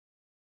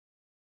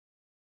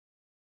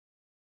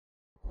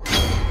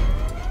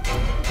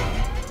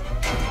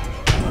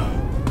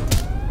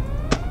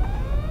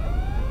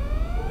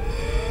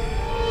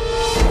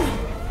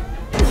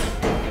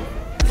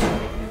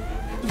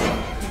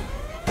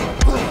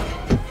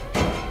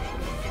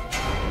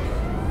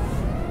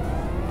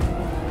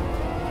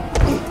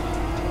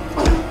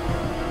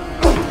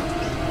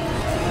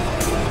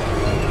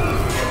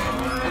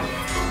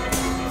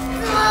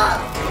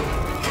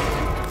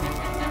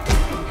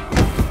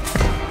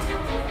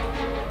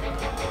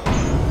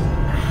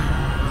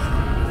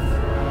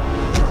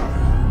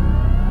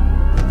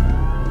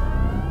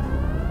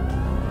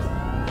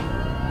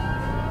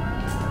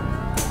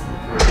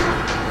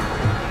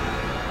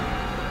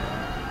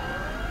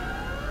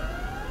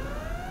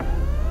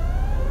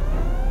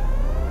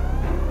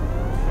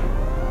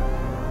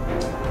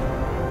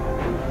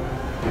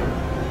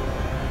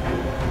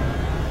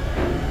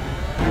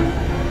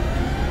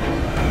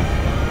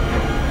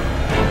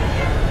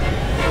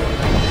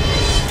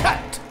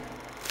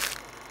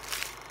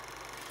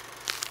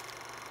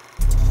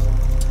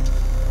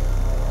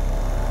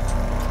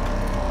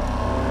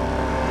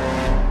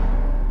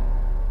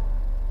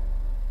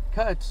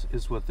cut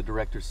is what the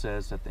director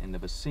says at the end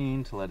of a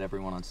scene to let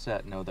everyone on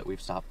set know that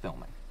we've stopped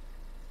filming.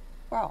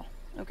 Wow,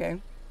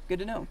 okay. Good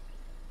to know.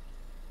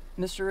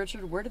 Mr.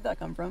 Richard, where did that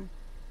come from?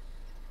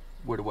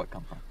 Where did what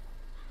come from?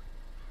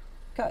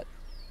 Cut.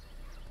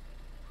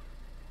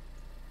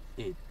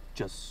 It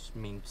just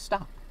means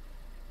stop.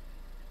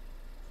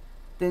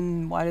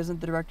 Then why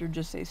doesn't the director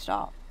just say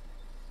stop?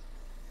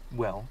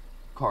 Well,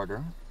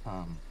 Carter,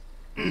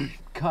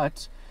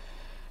 cut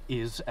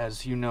is,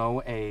 as you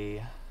know,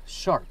 a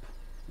sharp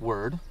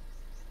word.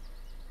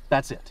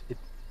 That's it.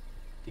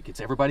 It gets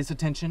everybody's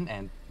attention,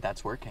 and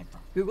that's where it came from.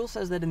 Google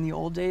says that in the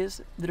old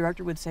days, the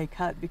director would say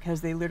cut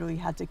because they literally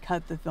had to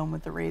cut the film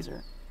with a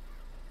razor.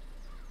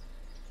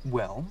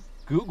 Well,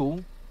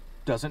 Google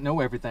doesn't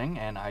know everything,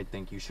 and I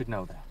think you should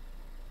know that.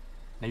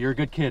 Now, you're a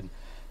good kid,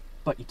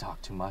 but you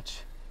talk too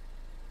much.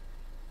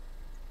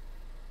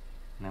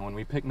 Now, when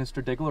we pick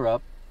Mr. Digler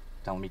up,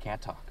 tell him he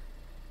can't talk.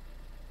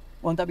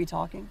 Won't that be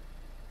talking?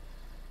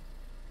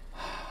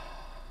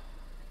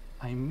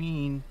 I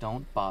mean,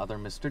 don't bother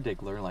Mr.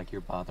 Digler like you're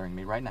bothering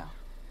me right now,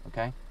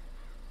 okay?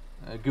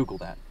 Google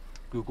that.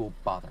 Google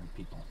bothering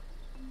people.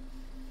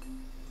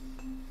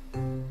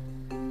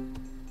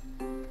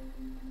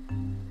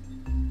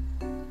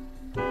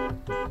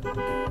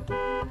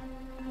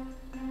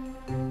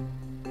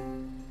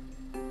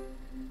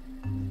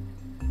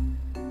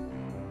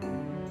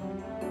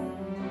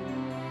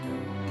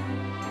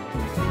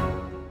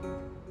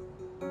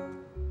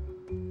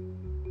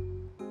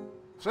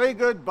 Say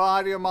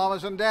goodbye to your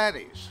mamas and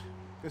daddies.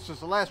 This is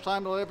the last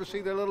time they'll ever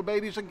see their little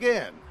babies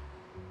again.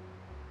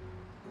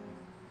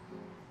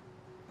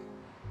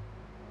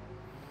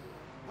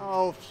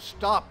 Oh,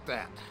 stop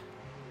that.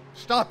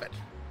 Stop it.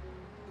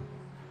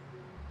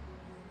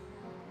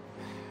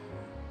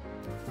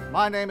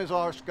 My name is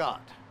R.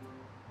 Scott.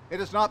 It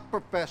is not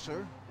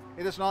professor.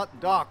 It is not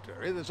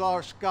doctor. It is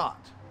R.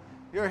 Scott.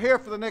 You're here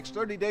for the next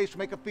 30 days to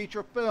make a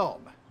feature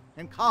film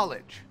in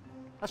college,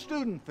 a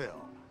student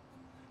film.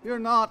 You're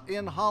not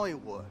in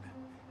Hollywood.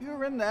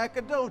 You're in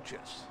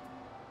Nacogdoches.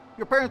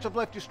 Your parents have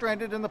left you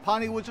stranded in the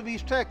piney woods of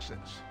East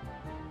Texas.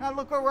 Now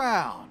look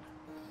around.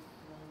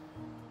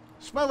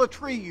 Smell a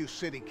tree, you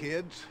city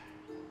kids.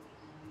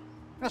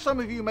 Now some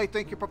of you may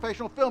think you're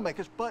professional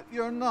filmmakers, but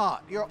you're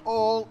not. You're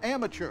all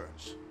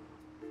amateurs.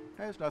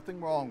 There's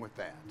nothing wrong with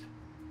that.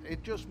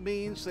 It just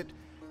means that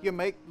you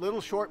make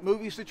little short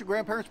movies that your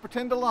grandparents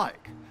pretend to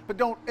like. But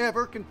don't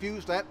ever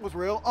confuse that with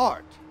real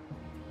art.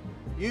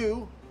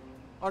 You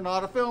are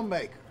not a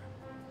filmmaker.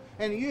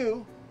 And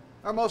you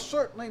are most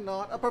certainly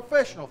not a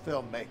professional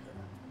filmmaker.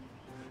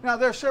 Now,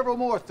 there are several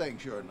more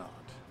things you're not.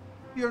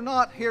 You're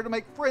not here to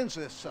make friends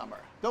this summer,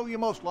 though you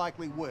most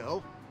likely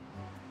will.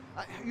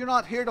 You're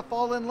not here to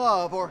fall in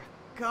love or,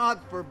 God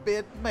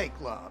forbid, make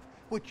love,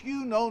 which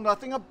you know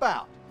nothing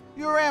about.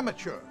 You're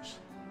amateurs.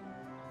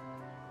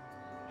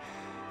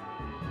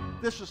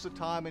 This is the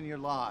time in your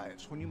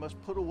lives when you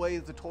must put away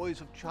the toys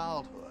of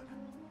childhood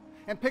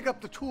and pick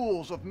up the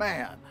tools of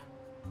man.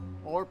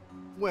 Or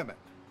women.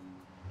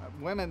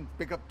 Women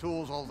pick up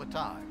tools all the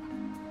time.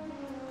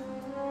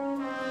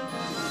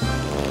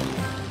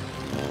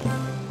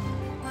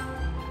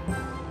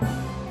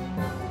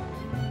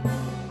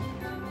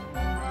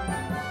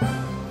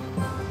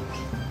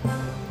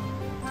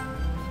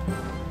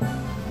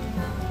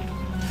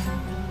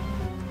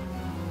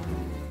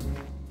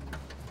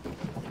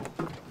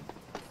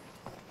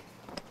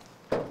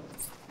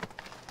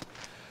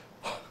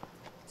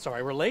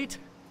 Sorry we're late.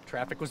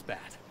 Traffic was bad.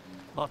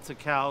 Lots of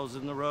cows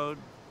in the road.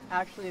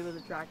 Actually, it was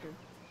a tractor.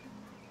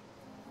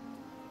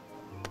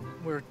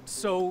 We're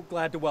so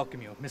glad to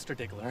welcome you, Mr.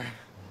 Digler.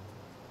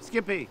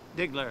 Skippy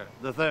Digler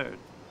III.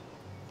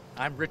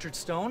 I'm Richard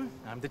Stone.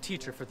 I'm the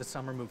teacher for the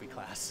summer movie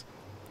class.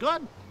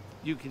 Good.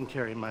 You can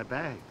carry my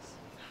bags.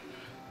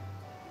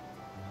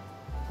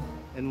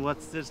 And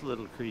what's this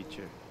little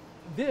creature?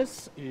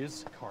 This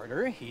is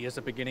Carter. He is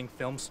a beginning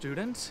film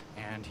student,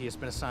 and he has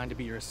been assigned to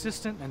be your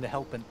assistant and to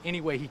help in any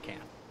way he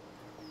can.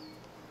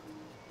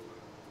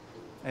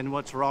 And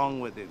what's wrong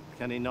with him?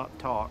 Can he not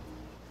talk?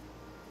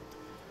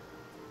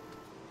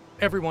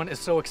 Everyone is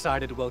so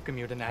excited to welcome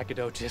you to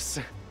Nacogdoches.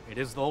 It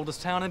is the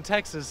oldest town in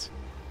Texas.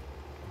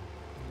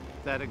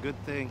 Is that a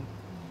good thing?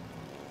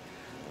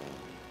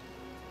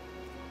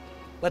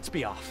 Let's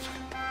be off.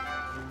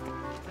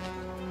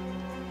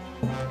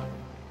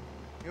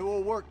 You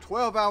will work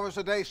 12 hours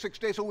a day, 6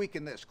 days a week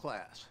in this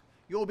class.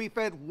 You will be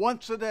fed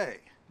once a day.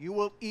 You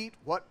will eat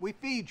what we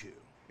feed you.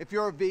 If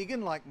you're a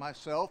vegan like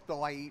myself,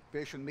 though I eat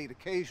fish and meat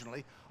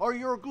occasionally, or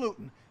you're a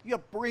gluten, you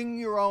bring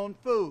your own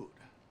food.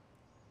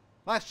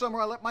 Last summer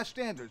I let my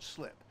standards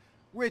slip.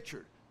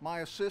 Richard,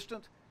 my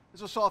assistant,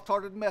 is a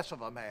soft-hearted mess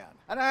of a man,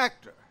 an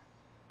actor,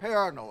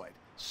 paranoid,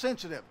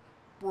 sensitive,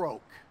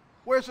 broke,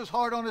 wears his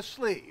heart on his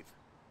sleeve.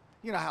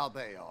 You know how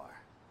they are.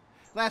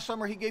 Last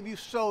summer he gave you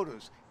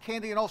sodas,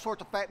 candy, and all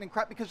sorts of fattening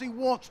crap because he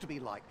wants to be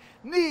liked,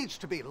 needs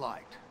to be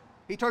liked.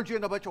 He turned you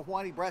into a bunch of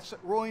whiny brats that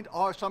ruined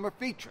our summer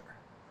feature.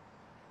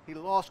 He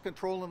lost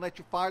control and let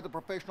you fire the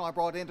professional I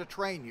brought in to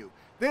train you.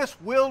 This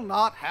will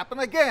not happen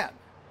again.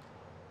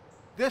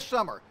 This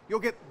summer, you'll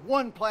get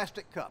one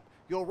plastic cup.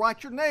 You'll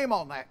write your name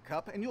on that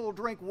cup, and you'll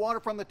drink water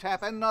from the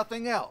tap and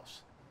nothing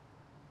else.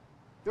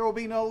 There will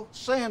be no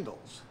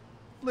sandals,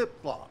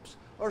 flip-flops,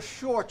 or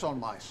shorts on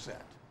my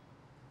set.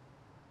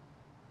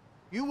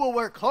 You will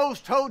wear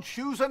closed-toed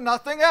shoes and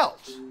nothing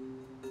else.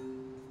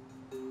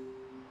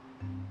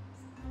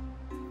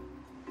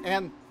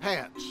 And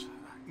pants.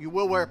 You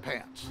will wear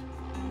pants.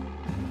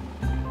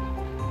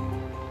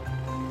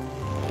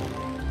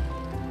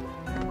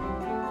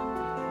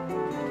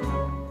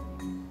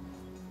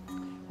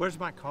 Where's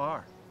my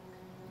car?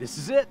 This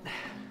is it,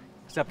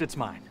 except it's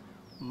mine.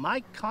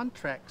 My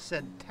contract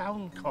said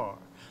town car.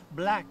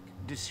 Black,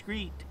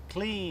 discreet,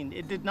 clean.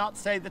 It did not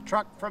say the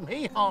truck from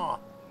Hee-Haw.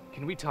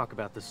 Can we talk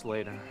about this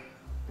later?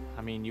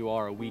 I mean, you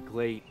are a week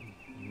late.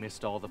 You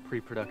missed all the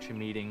pre-production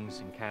meetings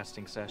and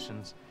casting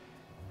sessions.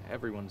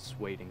 Everyone's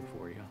waiting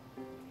for you.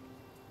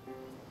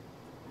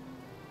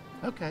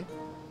 Okay.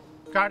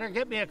 Carter,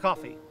 get me a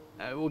coffee.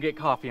 We'll get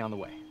coffee on the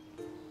way.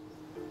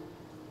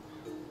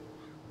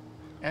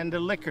 And a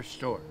liquor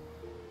store.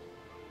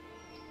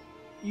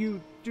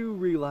 You do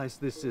realize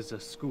this is a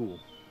school,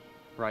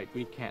 right?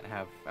 We can't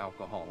have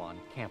alcohol on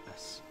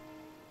campus.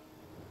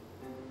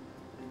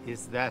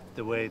 Is that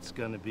the way it's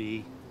gonna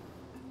be?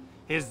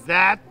 Is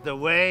that the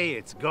way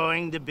it's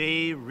going to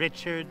be,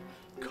 Richard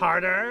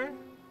Carter?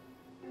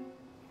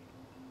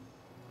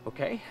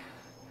 Okay.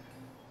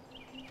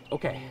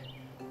 Okay.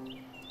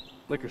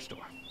 Liquor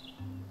store.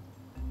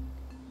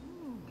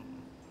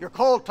 Your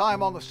call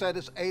time on the set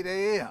is 8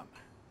 a.m.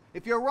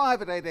 If you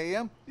arrive at 8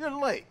 a.m., you're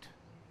late.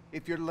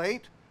 If you're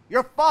late,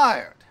 you're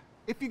fired.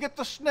 If you get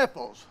the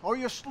sniffles, or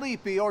you're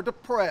sleepy or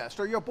depressed,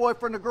 or your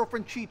boyfriend or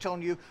girlfriend cheats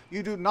on you,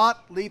 you do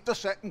not leave the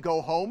set and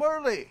go home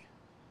early.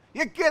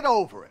 You get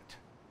over it.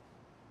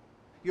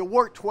 You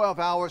work 12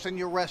 hours and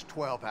you rest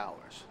 12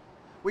 hours.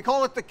 We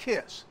call it the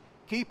KISS.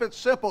 Keep it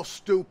simple,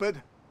 stupid.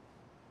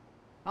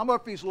 Now,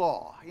 Murphy's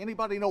Law.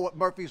 Anybody know what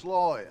Murphy's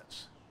Law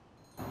is?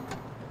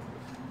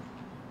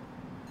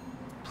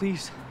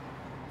 Please.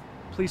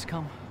 Please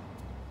come.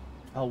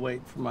 I'll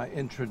wait for my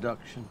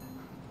introduction.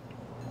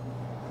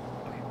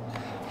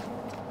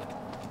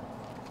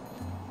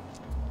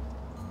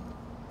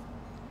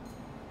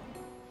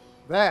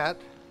 That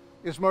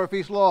is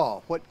Murphy's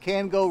Law. What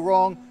can go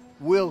wrong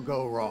will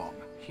go wrong.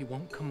 He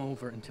won't come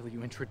over until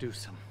you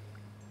introduce him.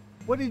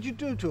 What did you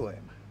do to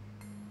him?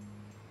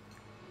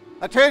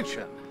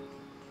 Attention!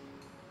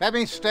 That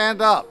means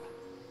stand up.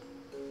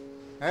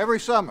 Every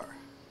summer,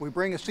 we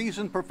bring a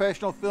seasoned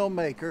professional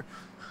filmmaker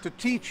to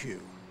teach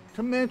you,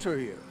 to mentor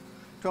you,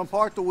 to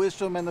impart the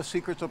wisdom and the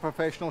secrets of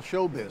professional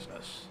show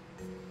business.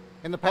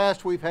 In the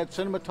past, we've had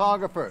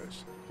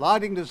cinematographers,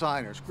 lighting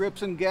designers,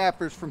 grips and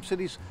gaffers from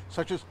cities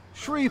such as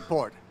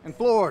Shreveport in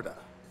Florida.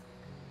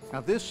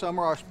 Now this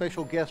summer, our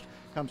special guest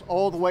comes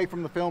all the way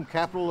from the film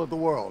capital of the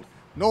world,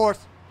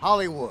 North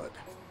Hollywood.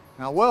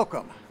 Now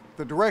welcome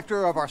the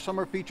director of our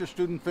summer feature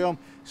student film,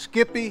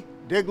 Skippy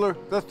Digler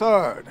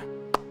III.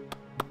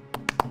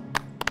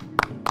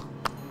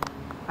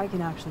 I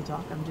can actually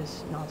talk, I'm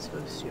just not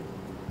supposed to.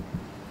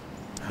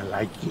 I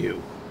like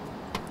you.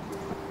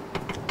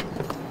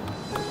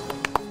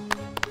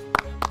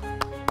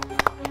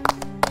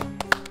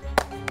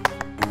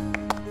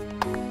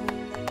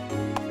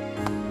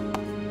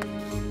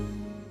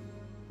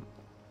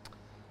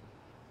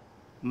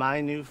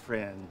 My new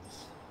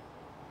friends,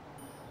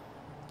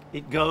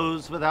 it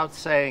goes without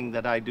saying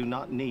that I do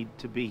not need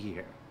to be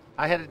here.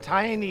 I had a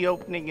tiny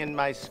opening in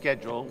my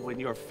schedule when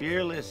your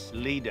fearless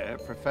leader,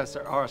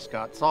 Professor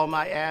Arscott, saw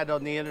my ad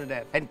on the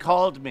internet and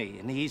called me,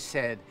 and he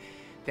said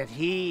that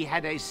he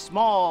had a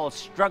small,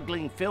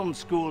 struggling film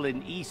school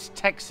in East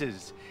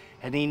Texas,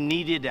 and he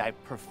needed a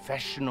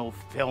professional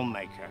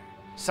filmmaker,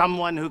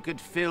 someone who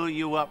could fill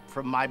you up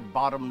from my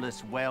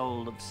bottomless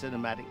well of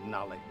cinematic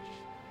knowledge.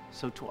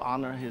 So to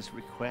honor his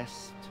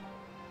request,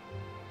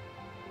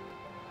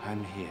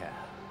 I'm here.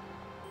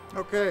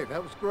 Okay,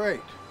 that was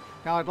great.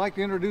 Now I'd like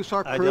to introduce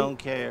our crew. I don't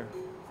care.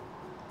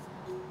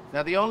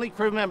 Now the only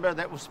crew member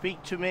that will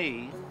speak to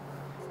me,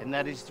 and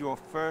that is your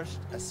first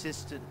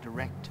assistant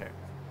director.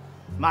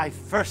 My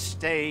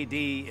first AD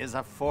is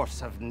a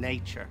force of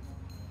nature,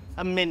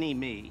 a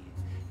mini-me.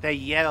 They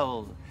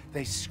yell,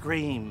 they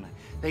scream,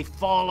 they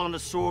fall on a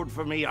sword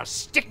for me or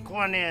stick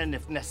one in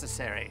if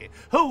necessary.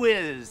 Who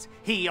is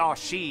he or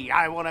she?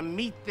 I want to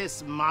meet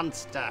this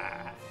monster.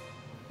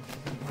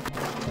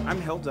 I'm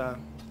Hilda.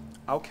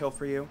 I'll kill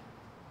for you.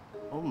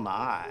 Oh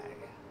my,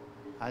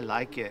 I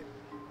like it.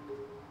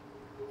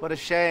 What a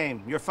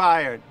shame, you're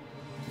fired.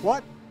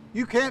 What?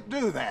 You can't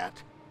do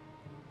that.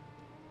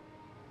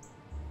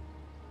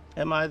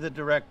 Am I the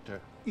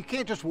director? You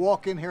can't just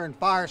walk in here and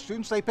fire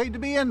students. They paid to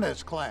be in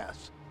this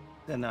class.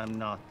 Then I'm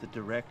not the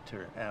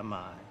director, am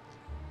I?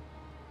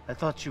 I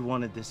thought you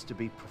wanted this to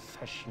be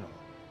professional.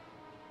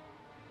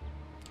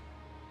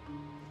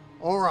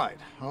 All right,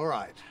 all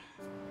right.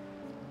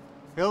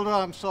 Hilda,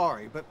 I'm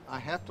sorry, but I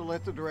have to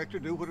let the director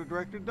do what a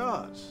director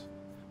does.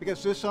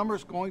 Because this summer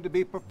is going to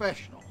be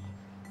professional.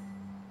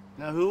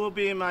 Now who will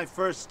be my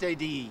first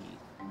AD?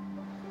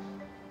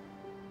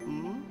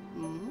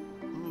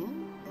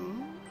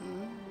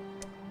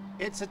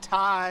 It's a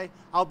tie.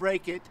 I'll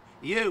break it.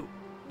 You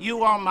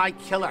are my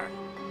killer.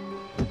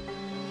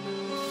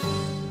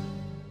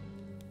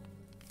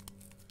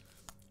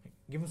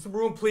 Give him some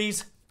room,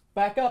 please.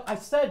 Back up. I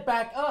said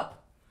back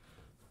up.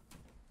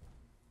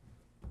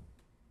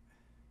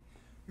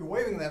 You're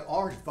waving that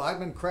orange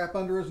vitamin crap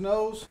under his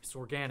nose? It's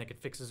organic. It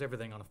fixes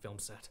everything on a film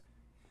set.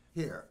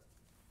 Here.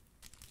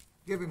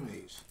 Give him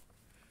these.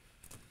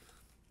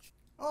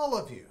 All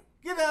of you,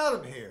 get out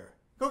of here.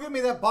 Go get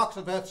me that box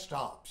of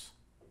f-stops.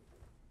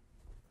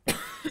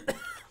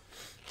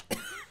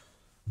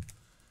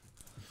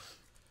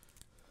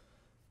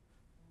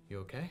 You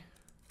okay?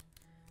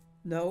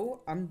 No,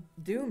 I'm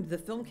doomed. The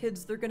film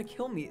kids, they're gonna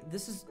kill me.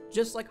 This is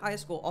just like high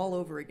school all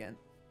over again.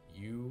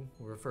 You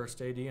were a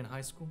first AD in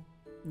high school?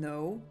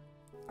 No.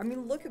 I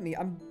mean, look at me.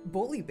 I'm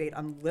bully bait.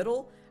 I'm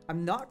little.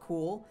 I'm not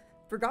cool.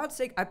 For God's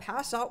sake, I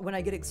pass out when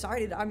I get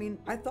excited. I mean,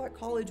 I thought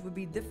college would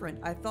be different.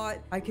 I thought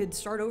I could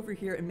start over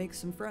here and make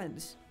some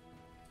friends.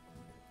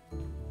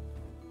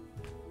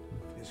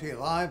 Is he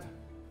alive?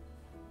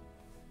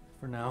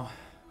 For now.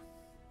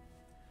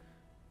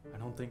 I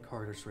don't think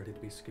Carter's ready to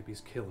be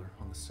Skippy's killer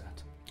on the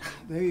set.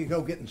 There you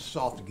go, getting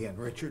soft again,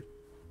 Richard.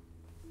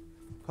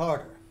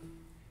 Carter,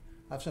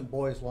 I've sent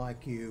boys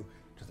like you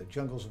to the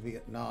jungles of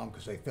Vietnam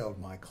because they failed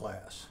my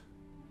class.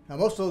 Now,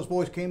 most of those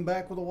boys came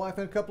back with a wife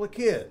and a couple of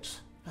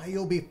kids. Now,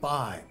 you'll be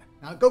fine.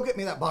 Now, go get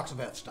me that box of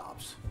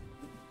f-stops.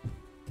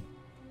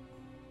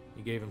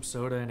 You gave him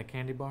soda and a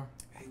candy bar?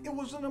 It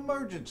was an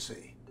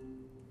emergency.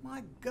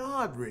 My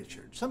God,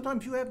 Richard,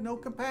 sometimes you have no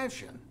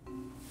compassion.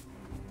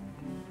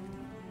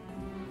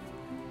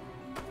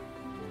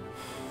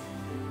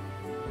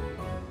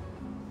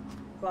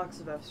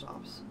 Box of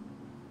f-stops.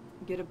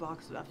 Get a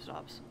box of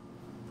f-stops.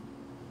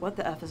 What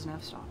the f is an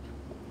f-stop?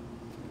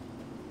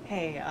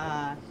 Hey,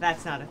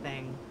 that's not a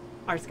thing.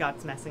 Our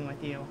Scott's messing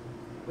with you.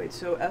 Wait,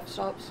 so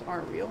f-stops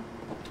aren't real?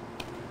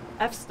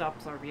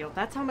 F-stops are real.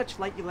 That's how much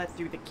light you let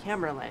through the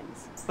camera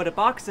lens. But a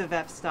box of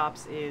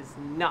F-stops is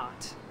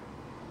not.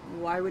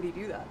 Why would he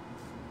do that?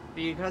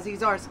 Because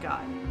he's our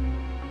Scott.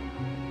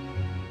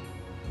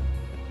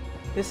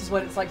 This is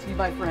what it's like to be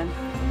my friend.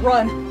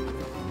 Run!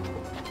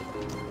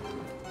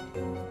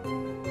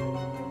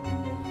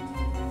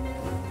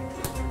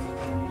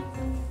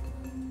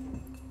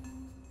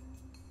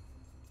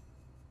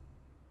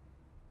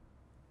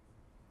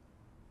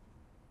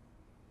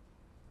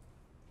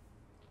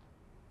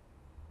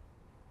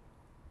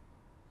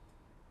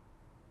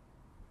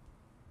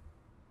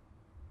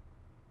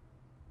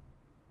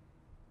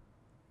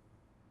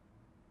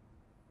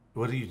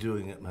 What are you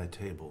doing at my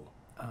table?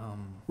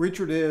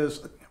 Richard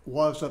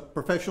was a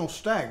professional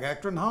stag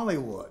actor in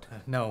Hollywood.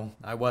 No,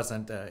 I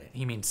wasn't.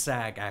 He means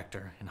SAG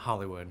actor in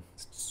Hollywood.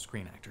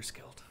 Screen Actors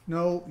Guild.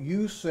 No,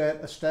 you set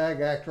a stag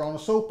actor on a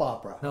soap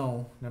opera.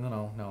 No,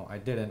 I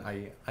didn't.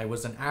 I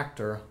was an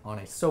actor on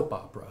a soap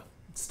opera.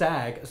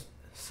 SAG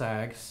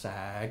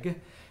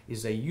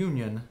is a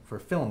union for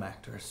film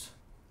actors.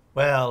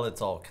 Well,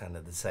 it's all kind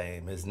of the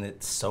same, isn't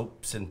it?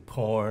 Soaps and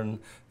porn,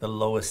 the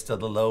lowest of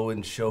the low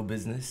in show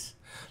business.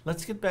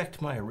 Let's get back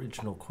to my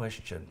original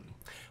question.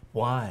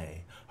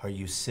 Why are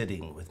you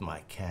sitting with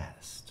my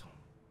cast?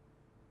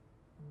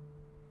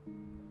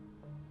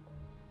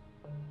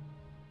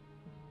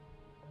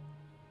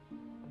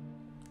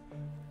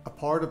 A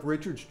part of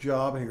Richard's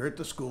job here at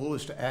the school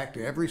is to act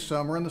every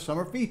summer in the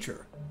summer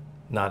feature.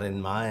 Not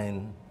in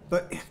mine.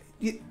 But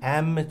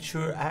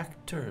Amateur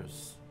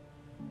actors.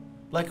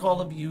 Like all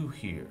of you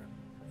here.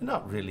 You're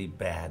not really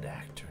bad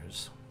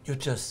actors. You're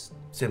just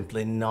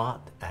simply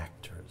not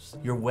actors.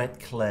 You're wet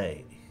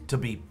clay to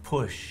be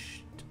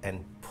pushed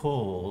and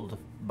pulled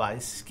by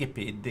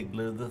Skippy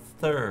Digler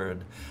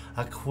III,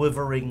 a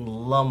quivering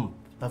lump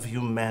of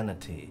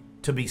humanity,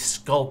 to be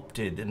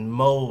sculpted and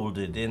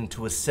molded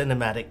into a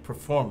cinematic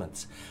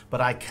performance.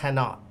 But I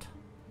cannot,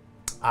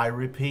 I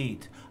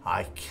repeat,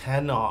 I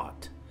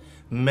cannot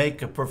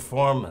make a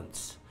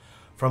performance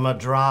from a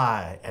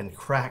dry and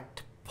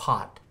cracked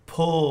pot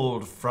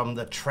pulled from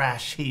the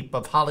trash heap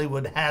of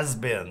Hollywood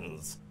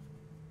has-beens.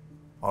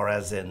 Or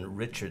as in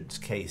Richard's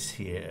case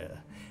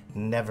here,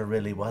 never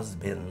really was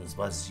bins,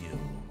 was you?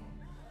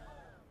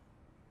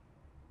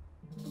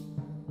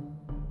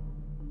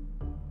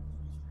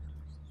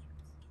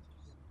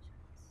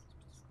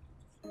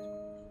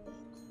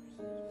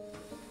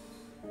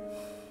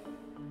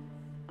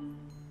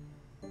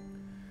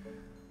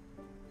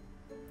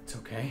 It's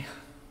okay.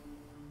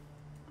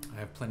 I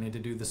have plenty to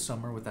do this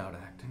summer without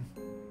acting.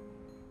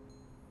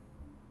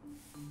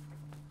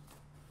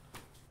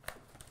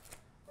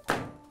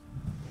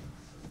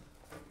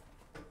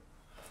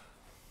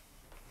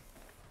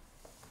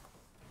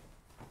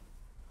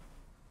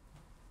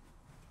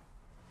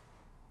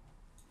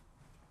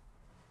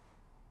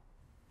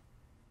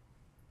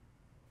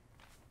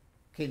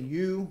 can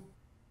you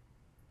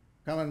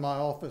come in my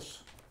office?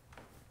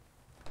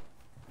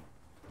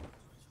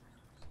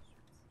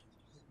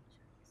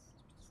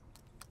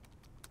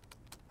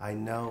 I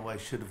know I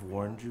should have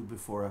warned you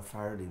before I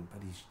fired him,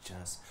 but he's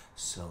just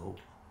so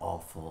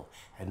awful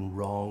and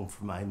wrong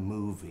for my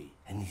movie.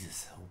 And he's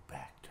so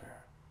backed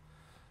her.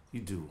 You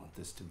do want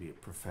this to be a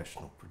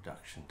professional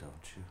production, don't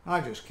you?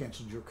 I just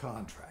canceled your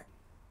contract.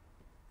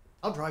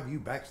 I'll drive you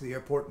back to the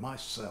airport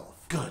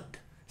myself. Good.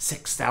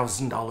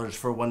 $6,000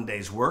 for one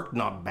day's work,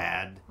 not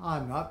bad.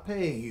 I'm not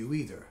paying you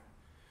either.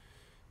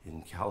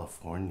 In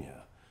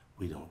California,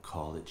 we don't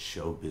call it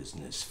show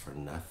business for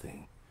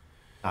nothing.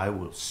 I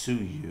will sue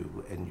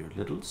you and your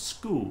little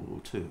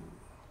school, too.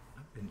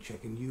 I've been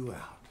checking you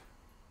out,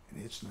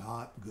 and it's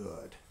not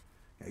good.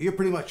 Now, you're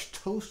pretty much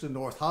toast in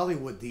North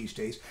Hollywood these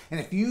days, and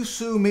if you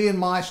sue me and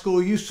my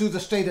school, you sue the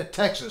state of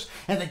Texas,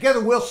 and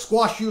together we'll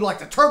squash you like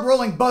the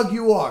turbo-rolling bug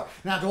you are.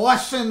 Now, do I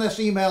send this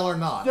email or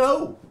not?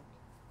 No!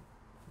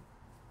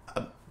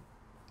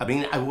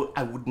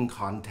 I wouldn't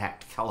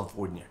contact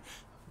California.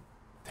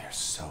 They're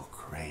so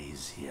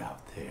crazy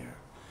out there.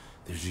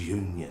 There's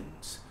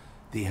unions,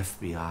 the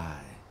FBI,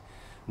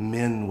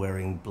 men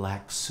wearing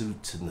black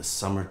suits in the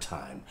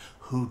summertime.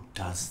 Who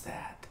does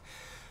that?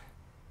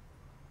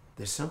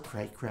 They're so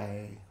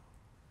cray-cray.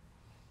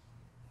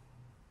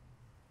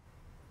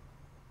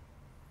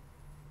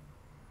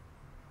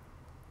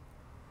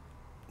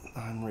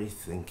 I'm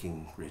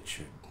rethinking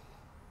Richard.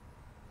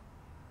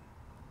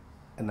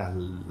 And I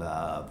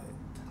love it.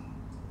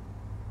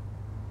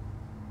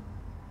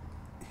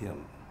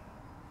 Him.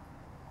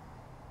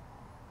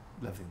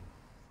 Love him.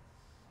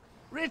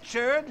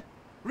 Richard!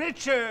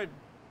 Richard!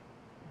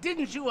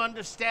 Didn't you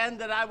understand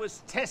that I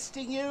was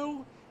testing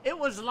you? It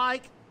was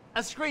like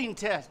a screen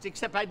test,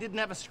 except I didn't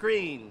have a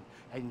screen.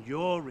 And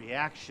your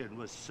reaction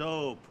was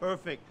so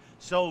perfect,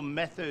 so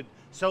method,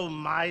 so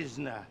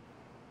Meisner.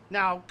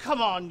 Now, come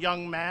on,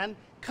 young man.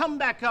 Come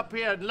back up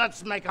here and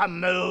let's make a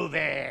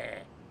movie.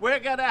 We're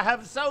gonna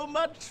have so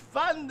much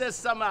fun this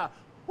summer.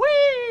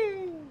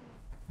 Whee!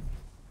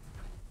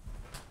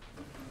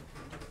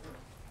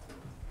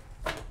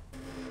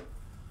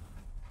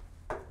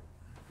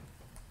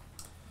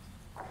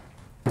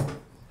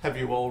 Have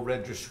you all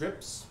read your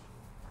scripts?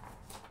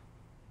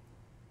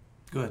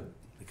 Good,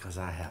 because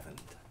I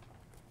haven't.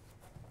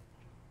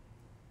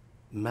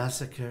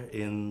 Massacre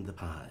in the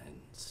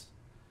Pines.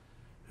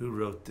 Who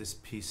wrote this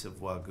piece of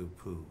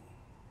Wagyu-poo?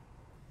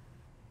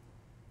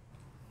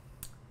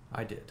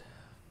 I did.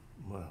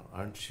 Well,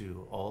 aren't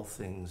you all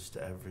things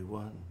to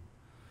everyone?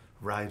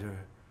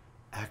 Writer,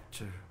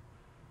 actor,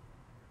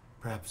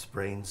 perhaps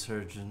brain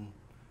surgeon.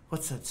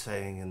 What's that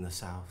saying in the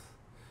South?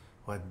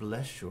 Why,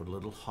 bless your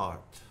little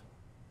heart.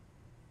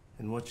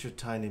 And what's your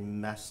tiny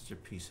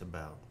masterpiece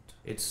about?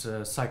 It's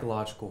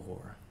psychological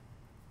horror.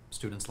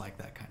 Students like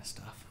that kind of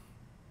stuff.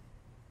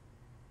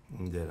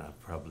 Then I've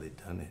probably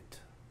done it.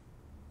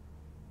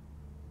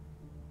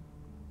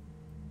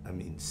 I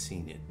mean,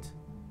 seen it.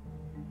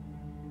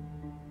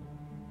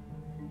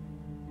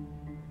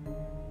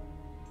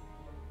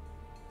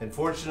 And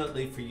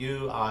fortunately for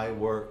you, I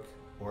work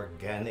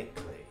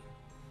organically.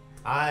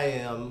 I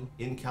am,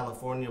 in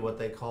California, what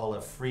they call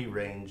a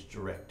free-range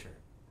director.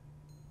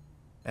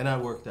 And I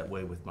work that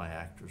way with my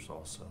actors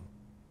also.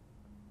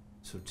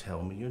 So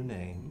tell me your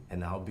name,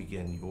 and I'll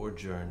begin your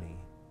journey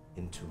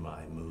into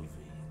my movie.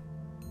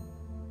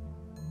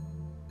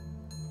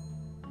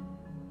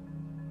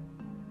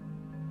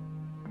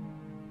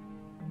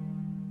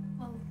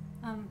 Well,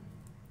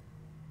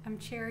 I'm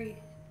Cherry.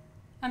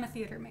 I'm a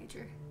theater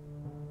major.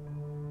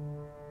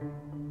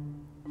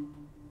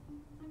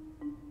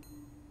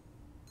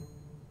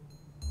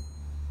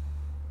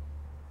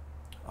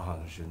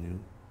 Ingenue,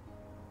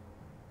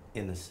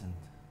 innocent,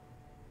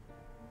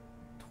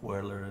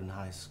 twirler in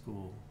high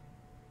school,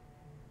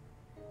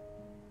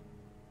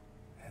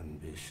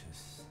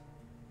 ambitious,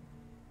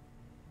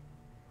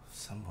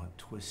 somewhat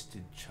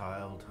twisted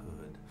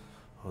childhood.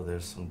 Oh,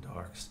 there's some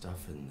dark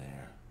stuff in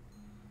there.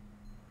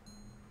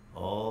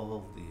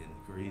 All the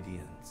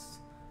ingredients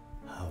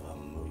of a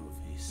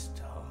movie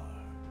star.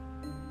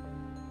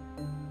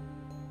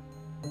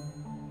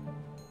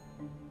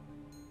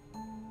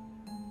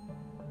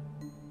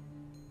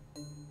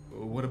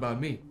 What about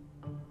me?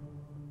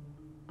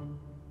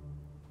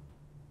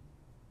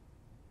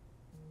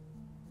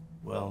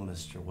 Well,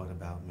 Mr. What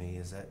About Me,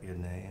 is that your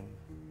name?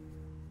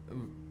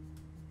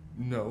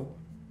 No,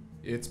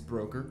 it's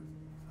Broker.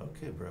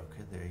 Okay,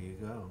 Broker, there you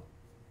go.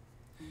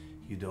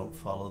 You don't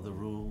follow the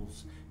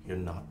rules, you're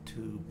not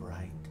too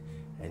bright,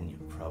 and you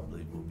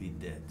probably will be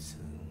dead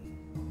soon.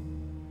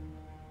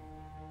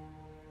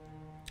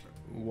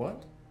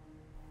 What?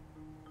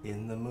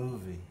 In the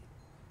movie.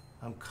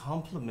 I'm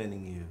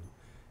complimenting you.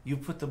 You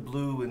put the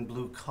blue in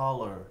blue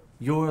collar.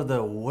 You're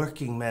the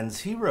working man's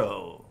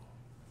hero.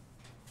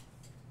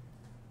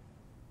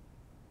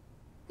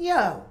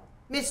 Yo,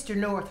 Mr.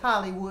 North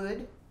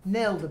Hollywood,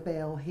 Nelda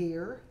Bell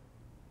here.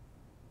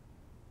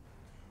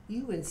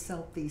 You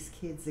insult these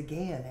kids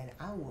again and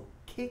I will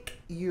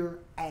kick your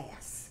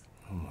ass.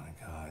 Oh my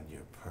God,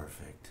 you're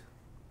perfect.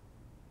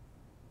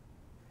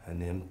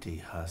 An empty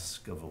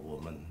husk of a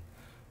woman,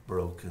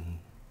 broken,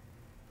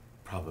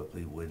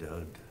 probably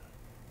widowed,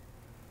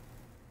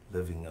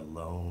 living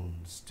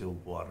alone, still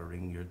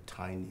watering your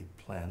tiny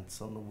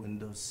plants on the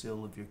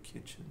windowsill of your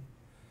kitchen,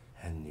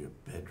 and your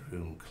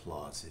bedroom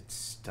closet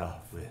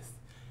stuffed with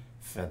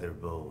feather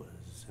boas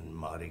and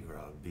Mardi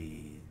Gras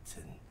beads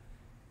and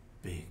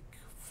big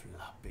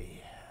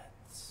floppy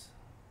hats.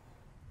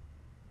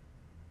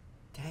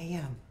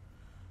 Damn.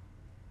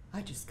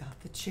 I just got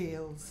the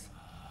chills.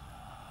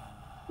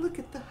 Look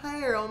at the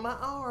hair on my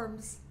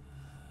arms.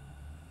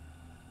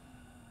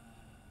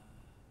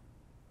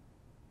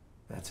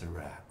 That's a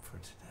wrap for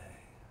today.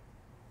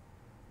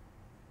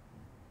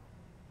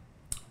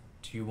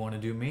 Do you want to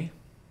do me?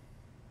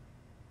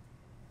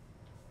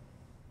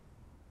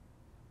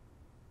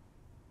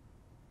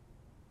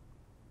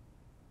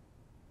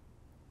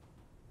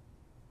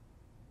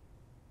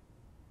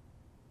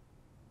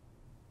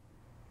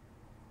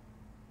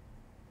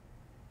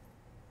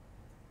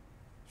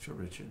 Sure,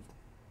 Richard.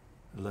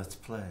 Let's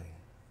play.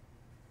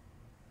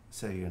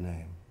 Say your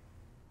name.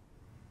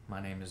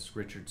 My name is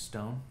Richard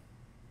Stone.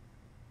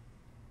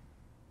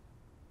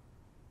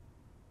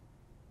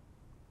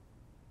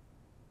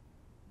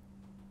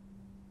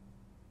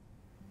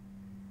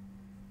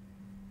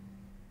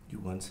 You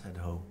once had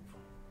hope,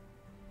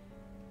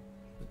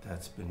 but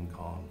that's been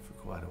gone for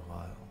quite a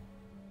while.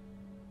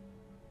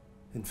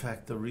 In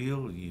fact, the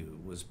real you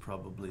was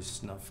probably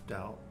snuffed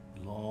out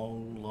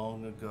long,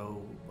 long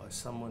ago by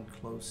someone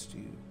close to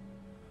you.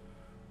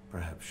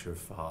 Perhaps your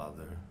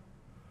father,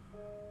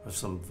 or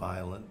some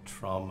violent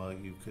trauma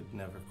you could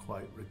never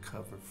quite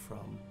recover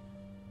from,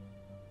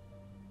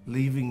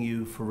 leaving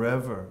you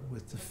forever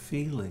with the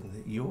feeling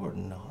that you're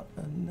not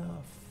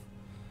enough,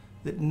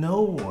 that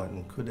no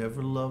one could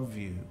ever love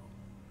you.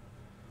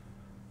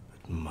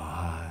 But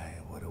my,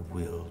 what a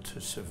will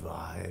to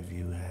survive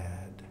you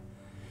had.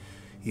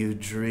 You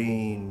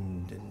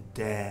dreamed and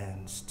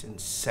danced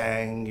and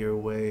sang your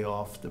way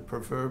off the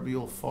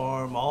proverbial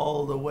farm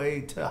all the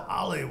way to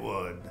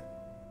Hollywood,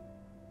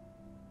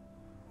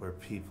 where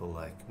people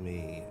like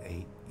me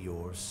ate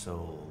your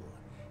soul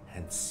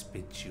and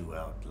spit you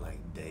out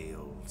like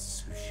day-old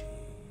sushi.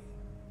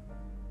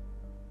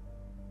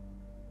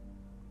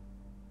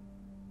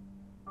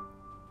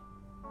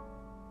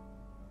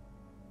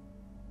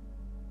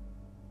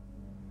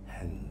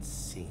 And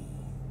seen.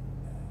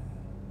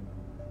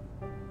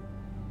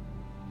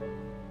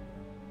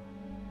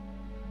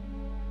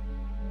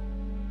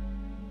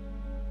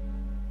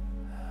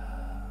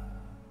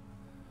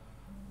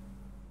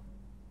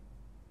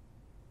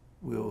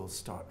 We'll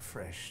start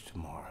fresh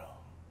tomorrow.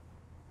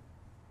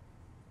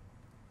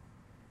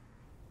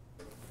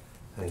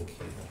 Thank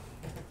you.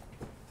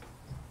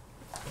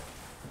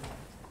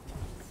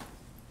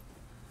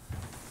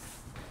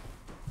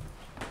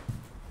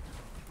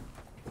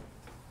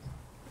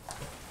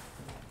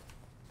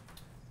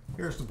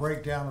 Here's the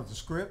breakdown of the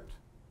script,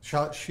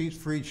 shot sheets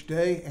for each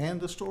day,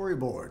 and the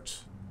storyboards.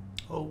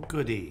 Oh,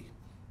 goody.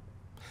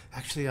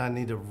 Actually, I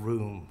need a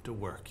room to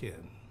work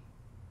in.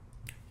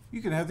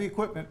 You can have the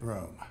equipment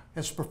room.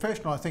 As a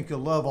professional, I think you'll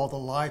love all the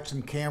lights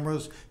and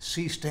cameras,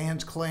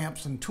 C-stands,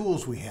 clamps, and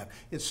tools we have.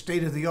 It's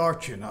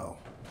state-of-the-art, you know.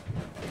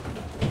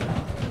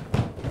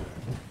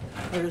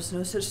 There's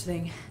no such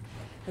thing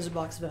as a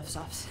box of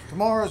f-stops.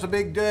 Tomorrow's a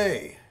big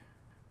day.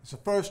 It's the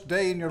first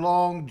day in your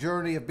long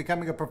journey of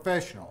becoming a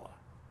professional.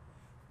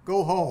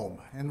 Go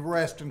home and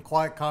rest in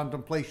quiet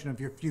contemplation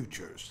of your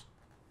futures.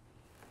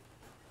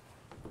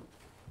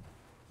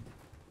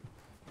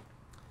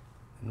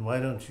 And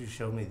why don't you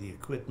show me the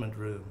equipment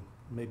room?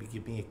 Maybe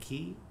give me a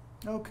key?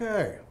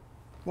 Okay.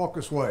 Walk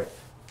this way.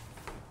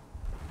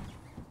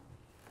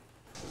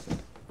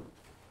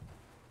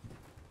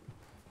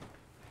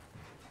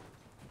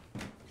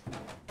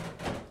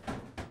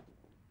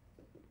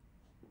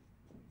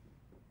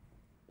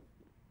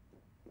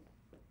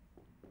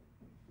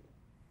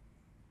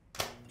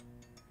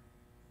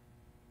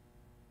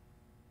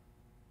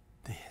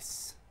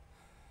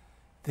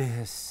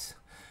 This,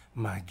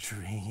 my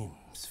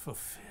dreams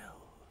fulfilled.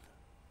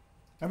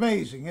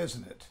 Amazing,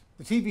 isn't it?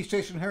 The TV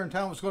station here in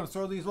town was going to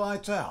throw these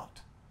lights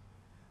out.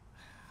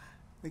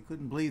 They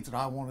couldn't believe that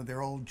I wanted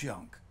their old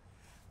junk.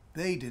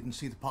 They didn't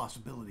see the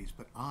possibilities,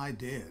 but I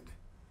did.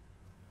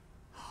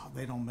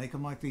 They don't make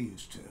them like they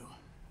used to.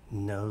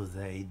 No,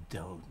 they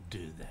don't,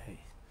 do they?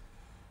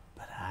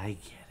 But I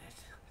get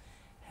it.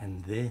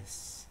 And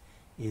this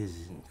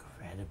is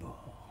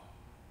incredible.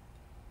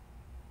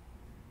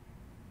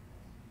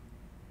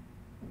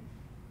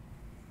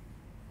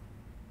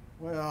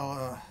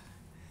 Well,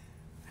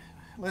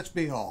 let's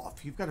be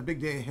off. You've got a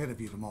big day ahead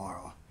of you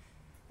tomorrow.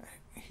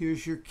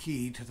 Here's your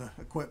key to the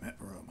equipment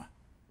room.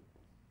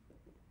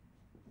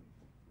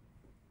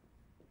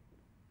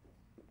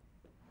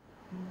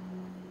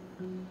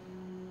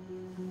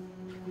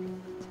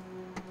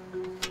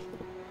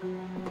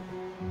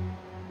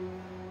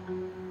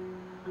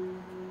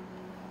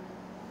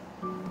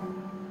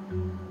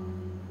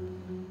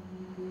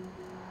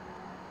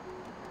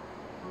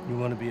 You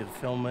want to be a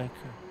filmmaker?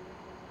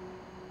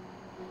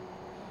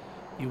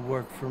 You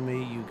work for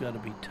me, you gotta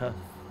be tough,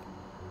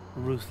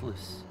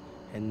 ruthless,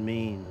 and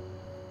mean.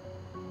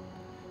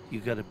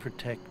 You gotta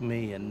protect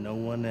me and no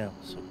one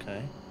else,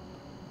 okay?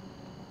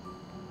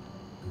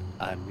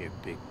 I'm your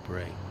big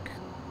break.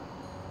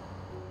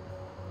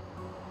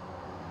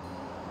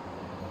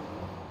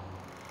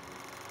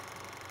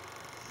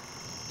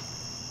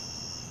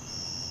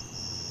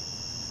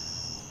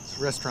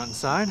 restaurant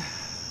inside.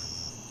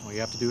 All you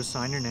have to do is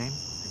sign your name.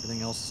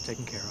 Everything else is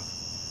taken care of.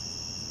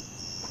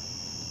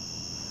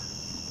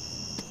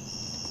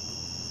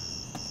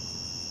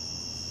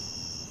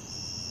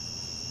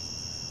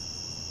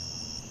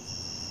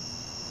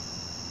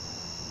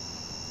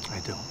 I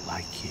don't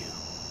like you.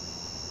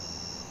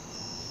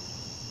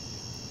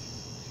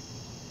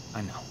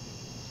 I know.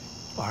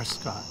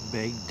 Arscott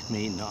begged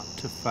me not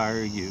to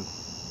fire you.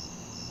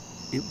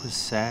 It was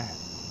sad,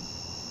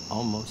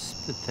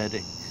 almost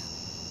pathetic.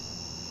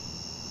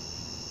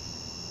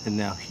 And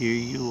now here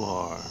you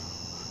are,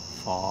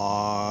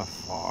 far,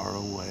 far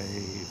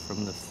away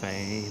from the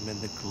fame and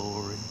the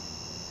glory.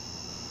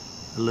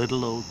 A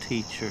little old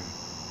teacher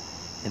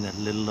in a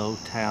little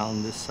old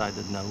town this side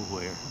of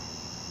nowhere.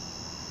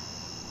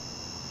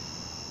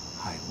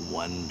 I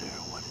wonder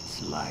what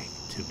it's like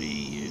to be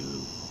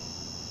you.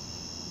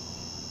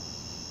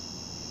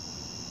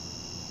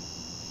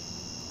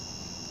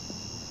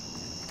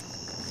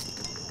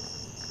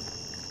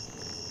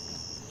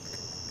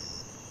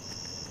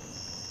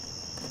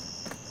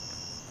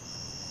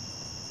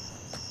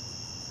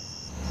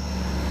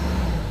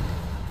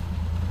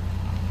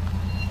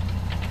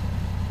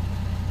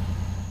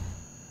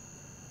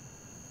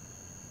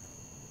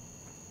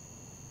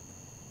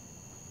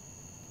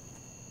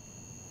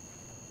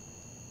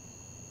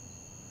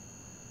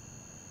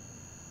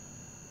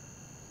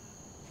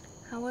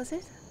 How was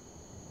it?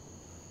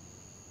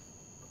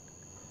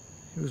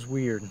 It was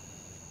weird.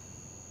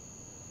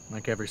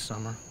 Like every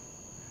summer.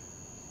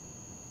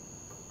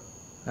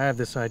 I have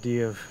this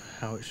idea of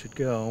how it should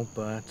go,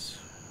 but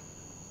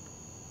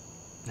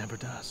never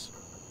does.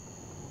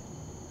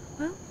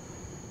 Well,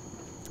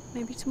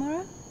 maybe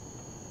tomorrow?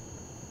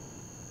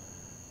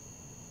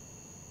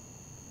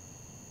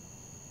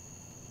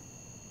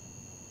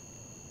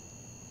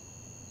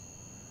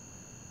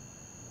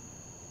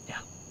 Yeah.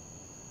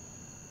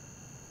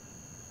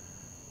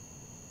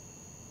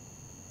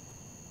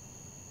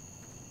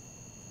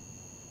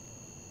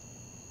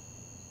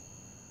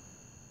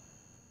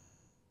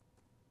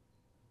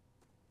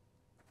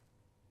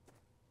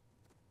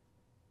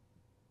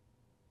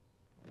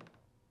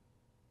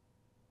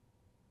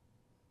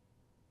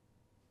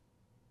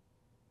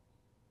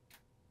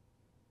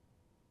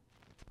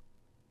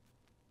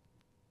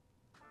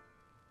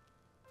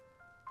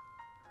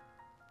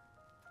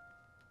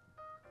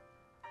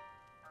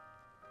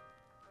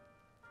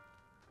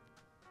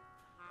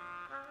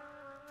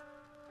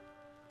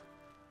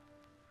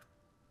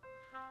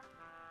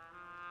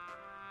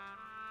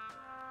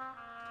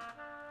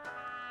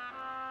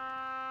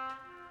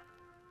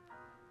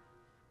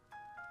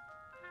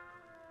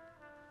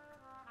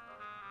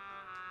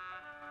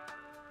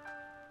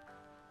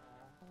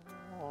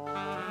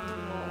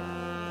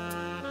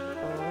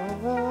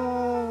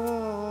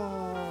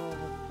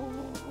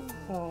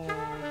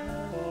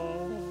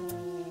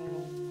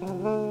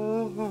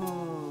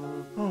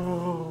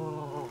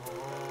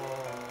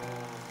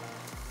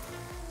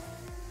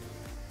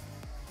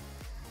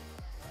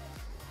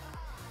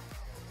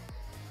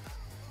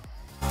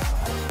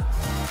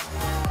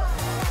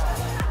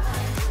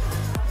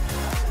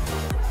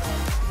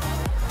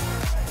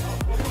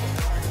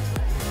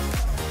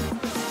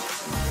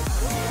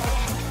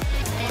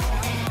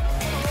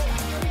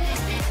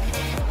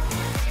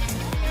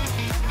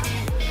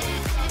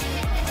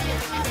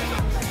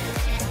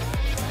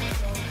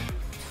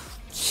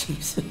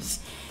 Jesus.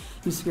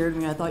 You scared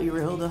me. I thought you were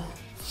Hilda.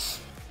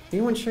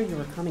 We weren't sure you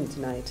were coming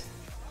tonight.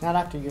 Not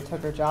after you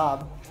took her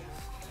job.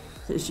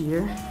 Is she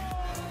here?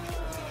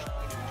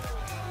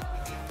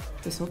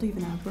 Does Hilda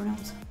even have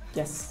pronouns?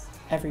 Yes,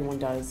 everyone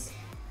does.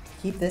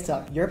 Keep this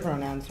up, your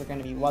pronouns are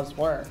gonna be was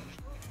were.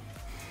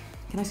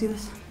 Can I see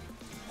this?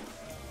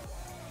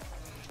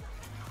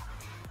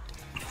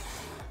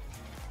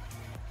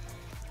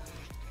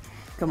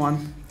 Come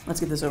on, let's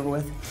get this over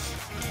with.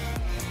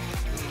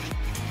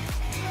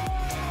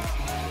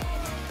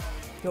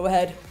 Go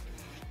ahead.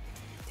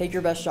 Take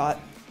your best shot.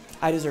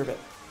 I deserve it.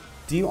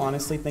 Do you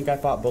honestly think I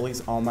fought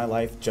bullies all my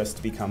life just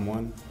to become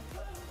one?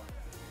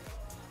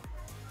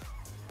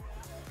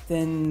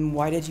 Then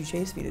why did you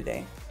chase me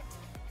today?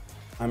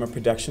 I'm a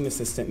production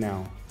assistant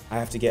now. I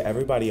have to get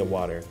everybody a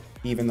water,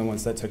 even the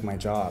ones that took my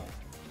job.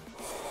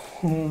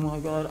 Oh my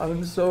god,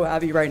 I'm so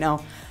happy right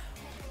now.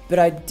 But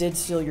I did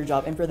steal your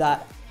job, and for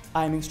that,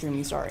 I'm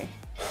extremely sorry.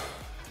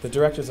 The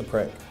director's a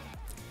prick.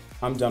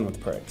 I'm done with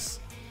pricks.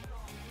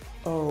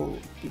 Oh,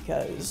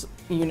 because,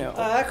 you know.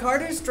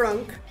 Carter's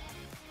drunk.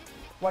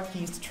 What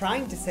he's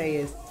trying to say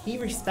is he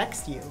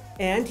respects you,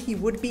 and he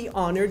would be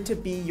honored to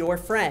be your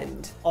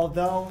friend.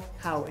 Although,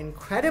 how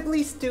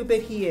incredibly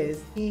stupid he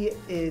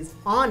is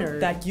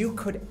honored that you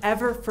could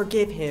ever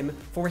forgive him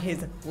for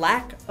his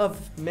lack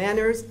of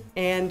manners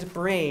and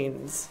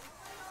brains.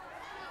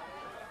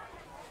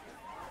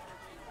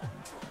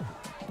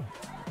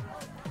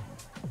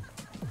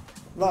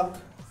 Look,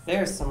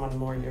 there's someone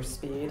more your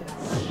speed.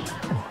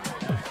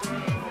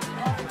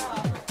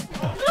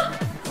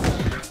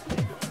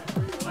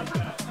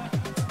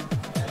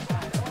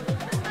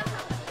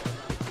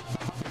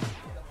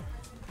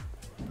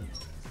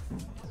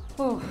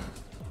 Oh,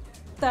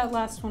 that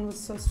last one was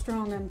so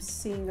strong, I'm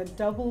seeing a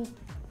double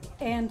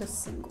and a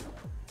single.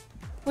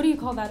 What do you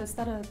call that? Is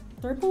that a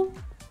thruple?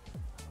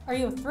 Are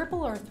you a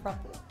thruple or a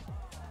thruple?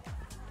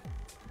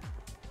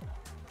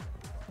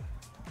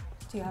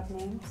 Do you have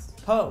names?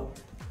 Ho.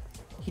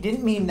 He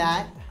didn't mean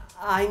that.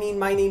 I mean,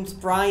 my name's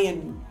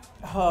Brian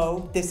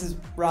Ho. This is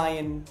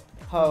Brian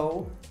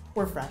Ho.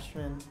 We're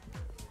freshmen.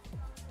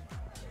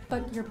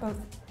 But you're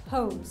both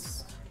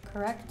hoes,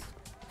 correct?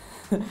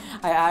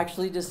 I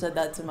actually just said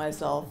that to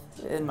myself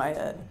in my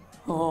head.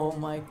 Oh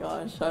my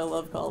gosh, I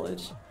love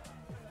college.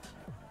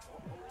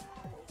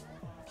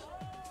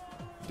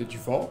 Did you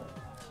fall?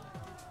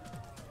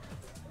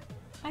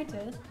 I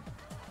did.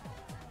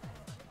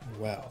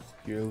 Well,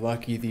 you're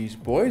lucky these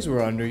boys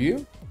were under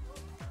you.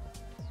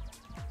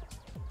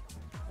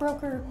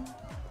 Broker,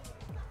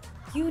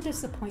 you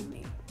disappoint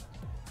me.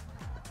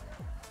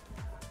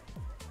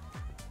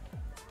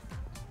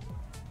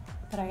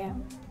 But I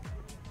am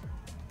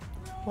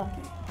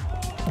lucky.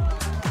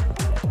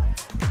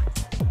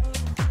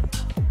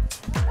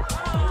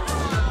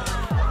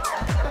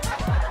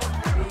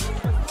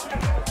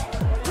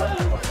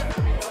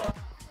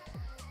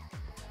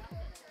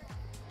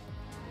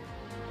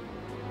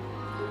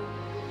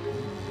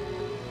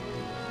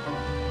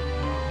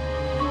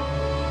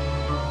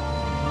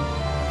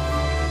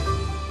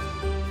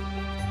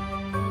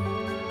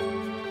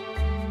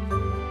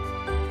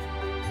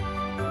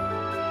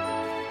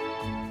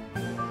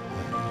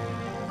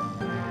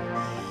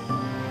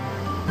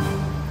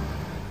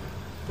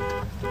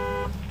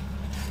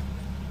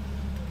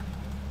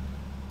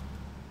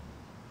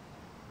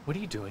 What are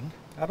you doing?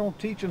 I don't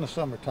teach in the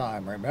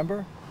summertime,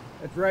 remember?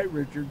 That's right,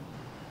 Richard.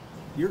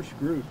 You're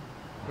screwed.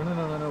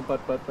 No,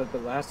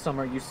 but last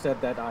summer you said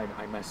that I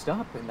messed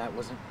up and that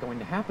wasn't going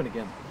to happen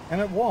again.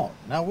 And it won't.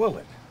 Now will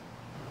it?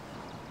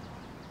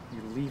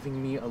 You're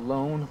leaving me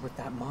alone with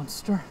that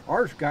monster?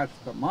 Arscott's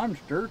the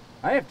monster.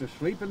 I have to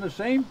sleep in the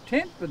same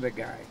tent with the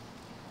guy.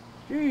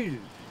 Jesus.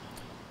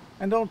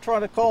 And don't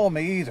try to call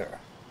me either.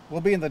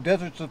 We'll be in the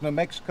deserts of New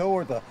Mexico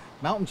or the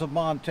mountains of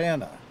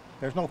Montana.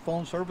 There's no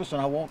phone service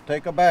and I won't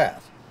take a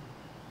bath.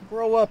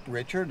 Grow up,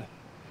 Richard.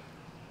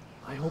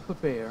 I hope a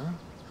bear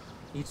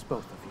eats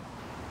both of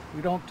you.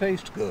 You don't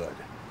taste good.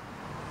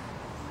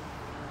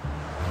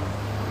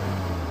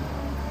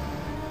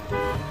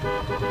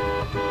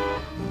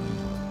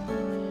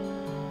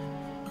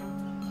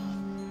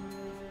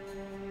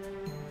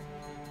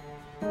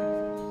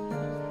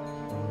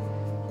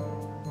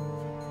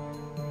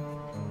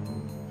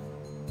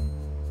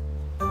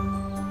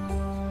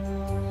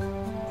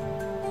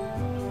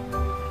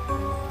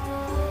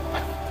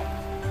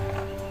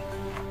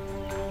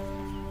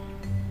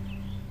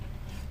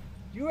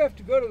 You have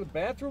to go to the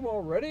bathroom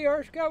already?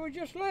 Arscott, we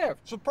just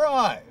left.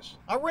 Surprise!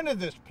 I rented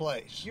this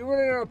place. You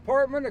were in an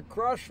apartment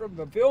across from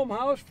the film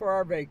house for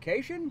our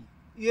vacation?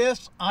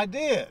 Yes, I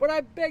did. But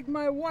I begged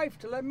my wife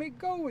to let me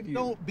go with you.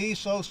 Don't be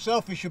so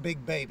selfish, you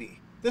big baby.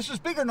 This is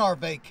bigger than our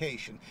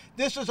vacation.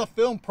 This is a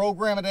film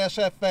program at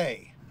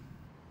SFA.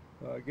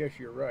 Well, I guess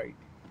you're right.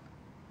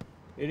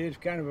 It is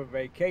kind of a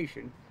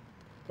vacation.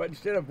 But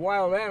instead of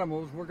wild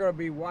animals, we're going to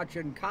be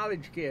watching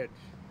college kids.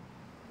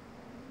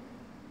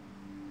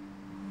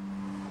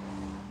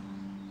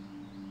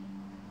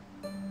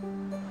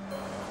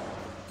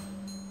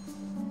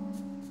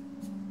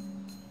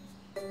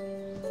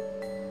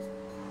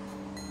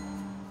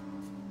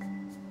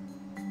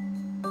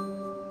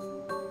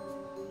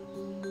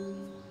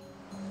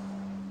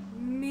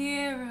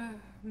 Mirror,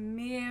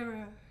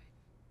 mirror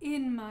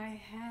in my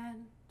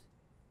hand,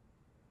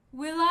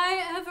 will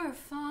I ever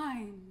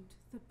find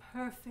the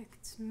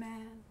perfect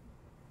man?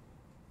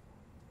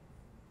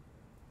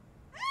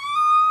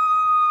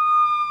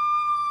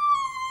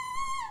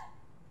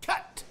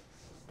 Cut!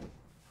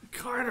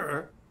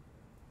 Carter,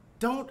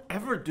 don't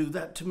ever do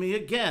that to me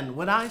again.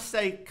 When I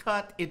say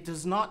cut, it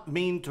does not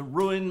mean to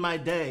ruin my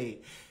day.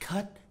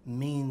 Cut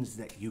means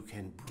that you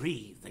can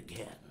breathe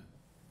again.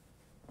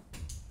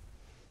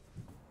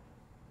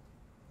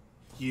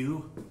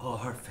 You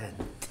are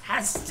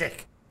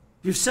fantastic.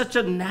 You're such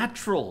a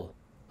natural.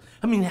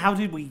 I mean, how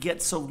did we get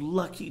so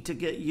lucky to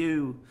get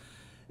you?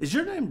 Is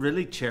your name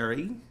really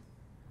Cherry?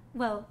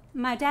 Well,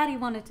 my daddy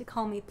wanted to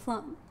call me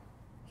Plum.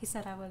 He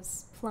said I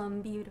was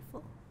plum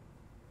beautiful.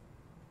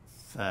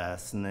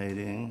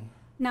 Fascinating.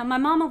 Now, my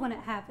mama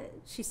wouldn't have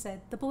it. She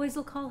said the boys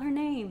will call her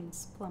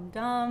names. Plum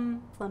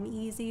dumb, plum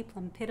easy,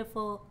 plum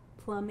pitiful,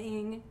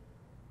 plum-ing.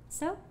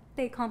 So,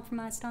 they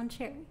compromised on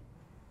Cherry.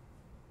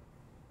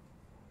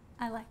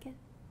 I like it.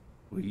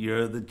 Well,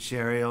 you're the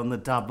cherry on the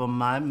top of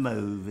my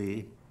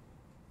movie.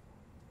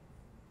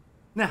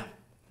 Now,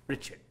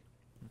 Richard,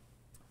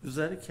 was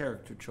that a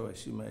character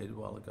choice you made a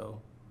while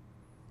ago?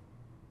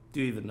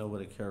 Do you even know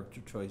what a character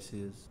choice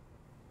is?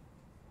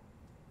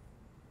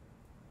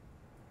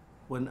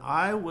 When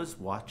I was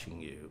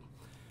watching you,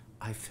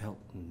 I felt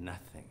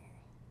nothing.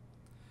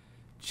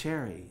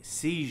 Cherry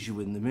sees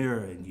you in the mirror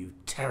and you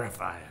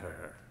terrify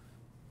her.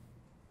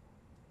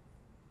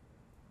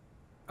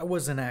 I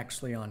wasn't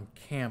actually on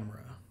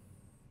camera.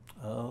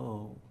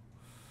 Oh,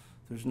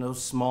 There's no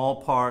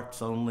small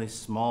parts, only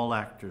small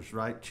actors,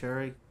 right,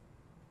 Cherry?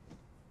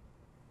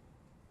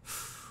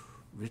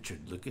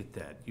 Richard, look at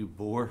that. You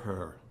bore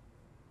her.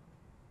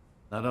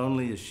 Not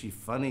only is she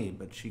funny,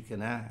 but she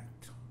can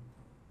act.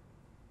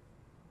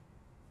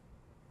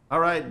 All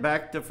right,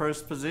 back to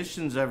first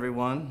positions,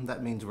 everyone.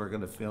 That means we're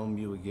going to film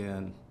you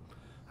again.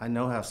 I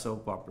know how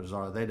soap operas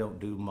are. They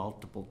don't do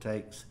multiple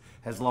takes.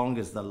 As long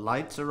as the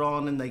lights are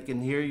on and they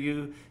can hear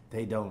you,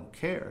 they don't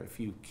care if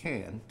you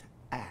can't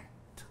act.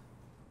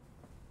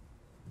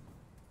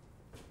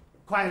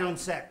 Quiet on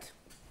set.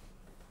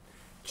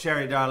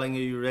 Cherry, darling, are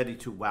you ready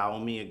to wow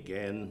me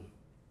again?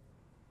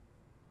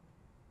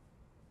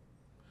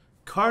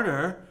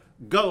 Carter,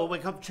 go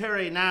wake up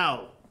Cherry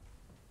now.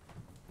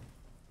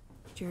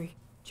 Cherry,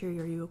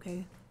 are you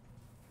okay?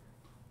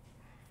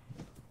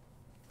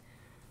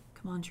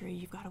 Come on, Cherry,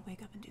 you've got to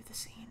wake up and do the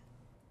scene.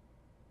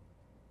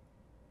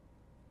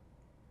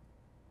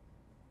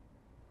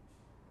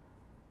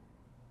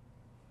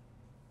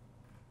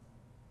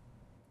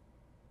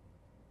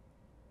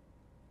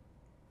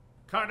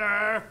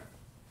 Carter!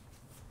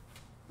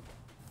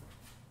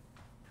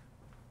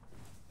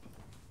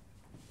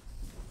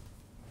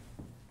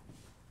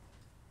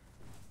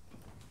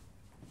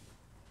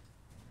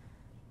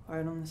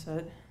 Quiet on the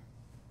set.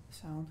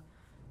 Sound.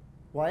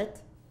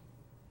 What?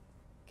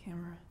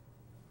 Camera.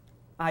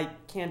 I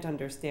can't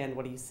understand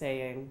what he's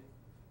saying.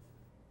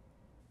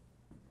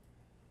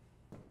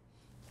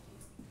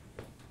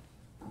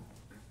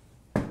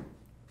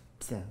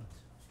 Sound.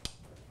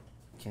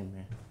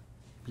 Camera.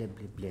 Blah,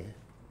 blah, blah.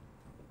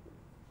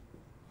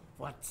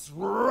 What's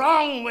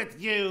wrong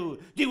with you?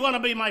 Do you want to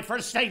be my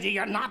first lady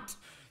or not?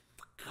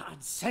 For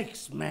God's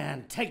sakes,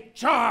 man, take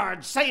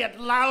charge. Say it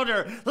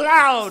louder.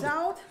 Loud.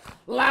 Sound.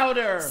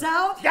 Louder.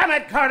 Sound. Damn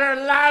it, Carter,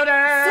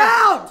 louder.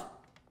 Sound!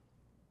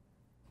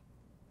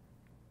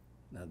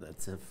 Now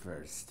that's a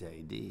first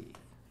AD.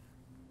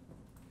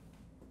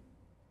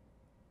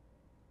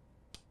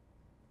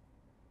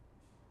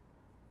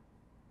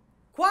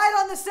 Quiet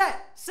on the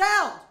set!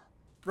 Sound!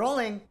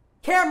 Rolling.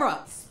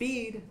 Camera!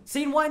 Speed.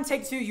 Scene 1,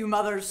 take 2, you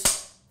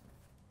mothers.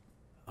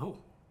 Oh,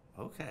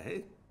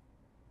 okay.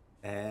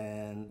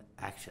 And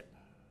action.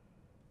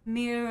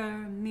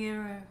 Mirror,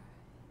 mirror,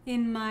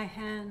 in my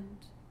hand,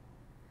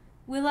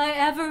 will I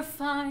ever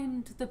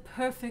find the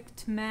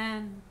perfect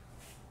man?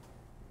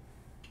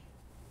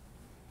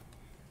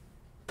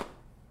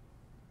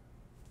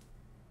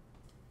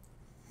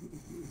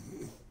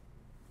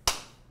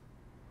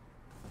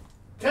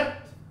 Cut!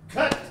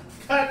 Cut!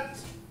 Cut!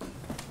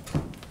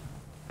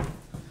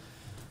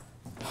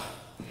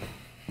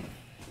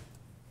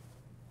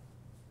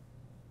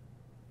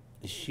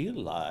 Is she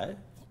alive?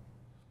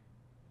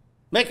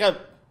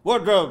 Makeup!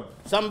 Wardrobe!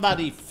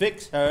 Somebody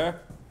fix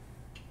her!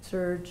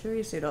 Sir,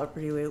 Cherry stayed out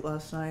pretty late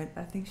last night.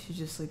 I think she's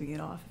just sleeping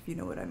it off, if you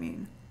know what I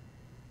mean.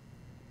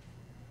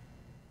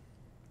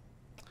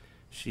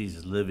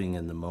 She's living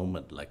in the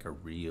moment like a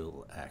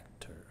real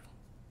actor.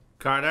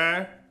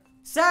 Carter!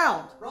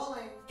 Sound!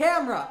 Rolling.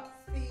 Camera!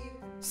 Speed.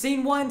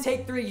 Scene 1,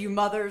 take 3, you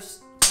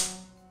mothers.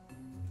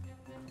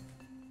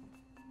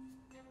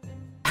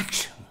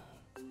 Action!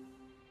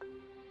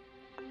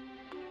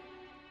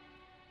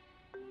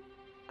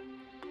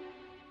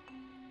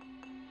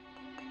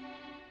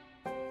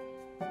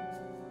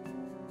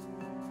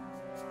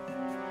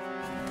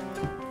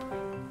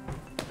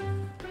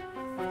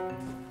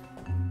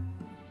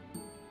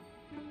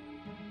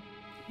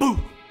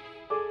 Boom!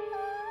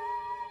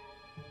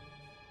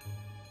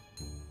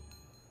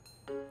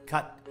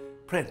 Cut,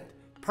 print,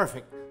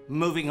 perfect,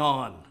 moving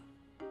on.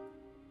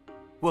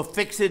 We'll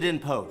fix it in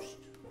post.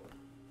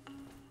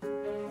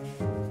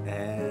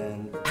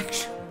 And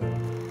action.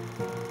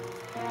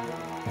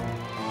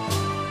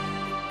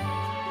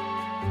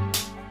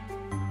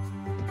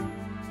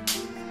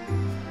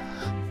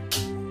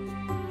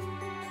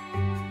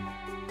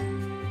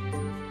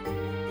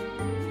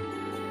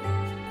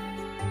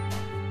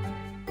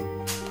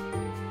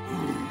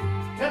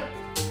 Cut.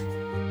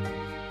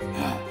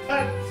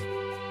 Cut.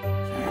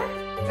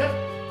 Cut,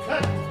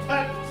 cut,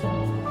 cut.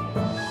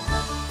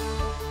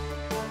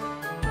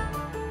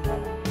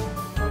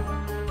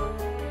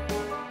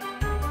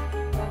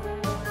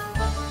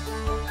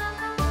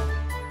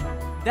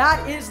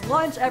 That is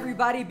lunch,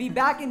 everybody. Be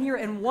back in here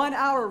in 1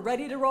 hour,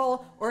 ready to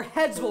roll, or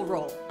heads will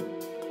roll.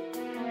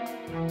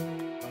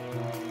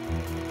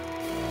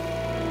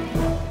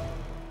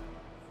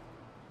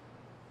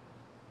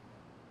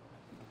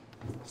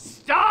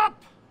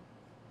 Stop!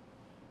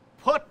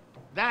 Put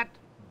that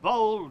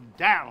bowl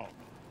down.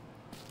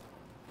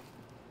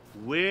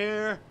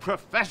 We're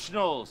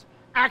professionals.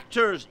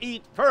 Actors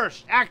eat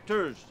first.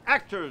 Actors,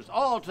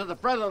 all to the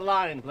front of the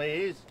line,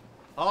 please.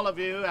 All of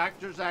you,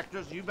 actors,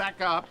 you back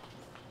up.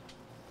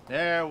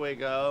 There we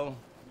go.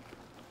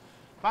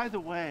 By the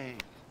way,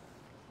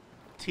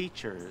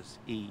 teachers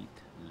eat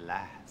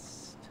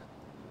last.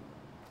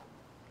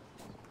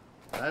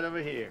 Right over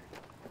here.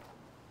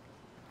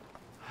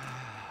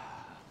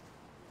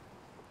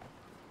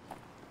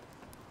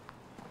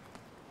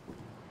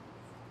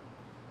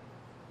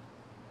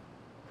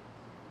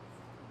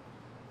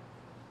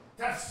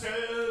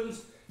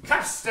 Costumes!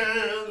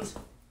 Costumes!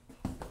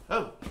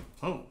 Oh.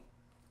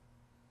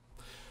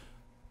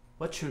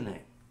 What's your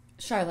name?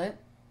 Charlotte.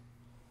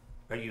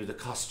 Are you the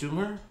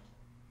costumer?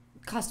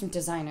 Costume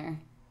designer.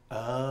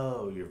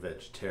 Oh, you're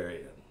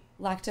vegetarian.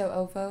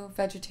 Lacto-ovo,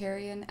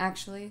 vegetarian,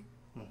 actually.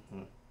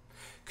 Mm-hmm.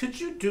 Could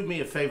you do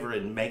me a favor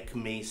and make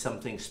me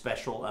something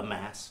special, a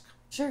mask?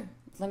 Sure.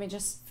 Let me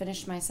just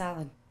finish my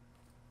salad.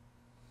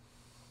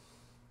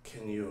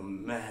 Can you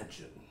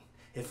imagine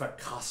if a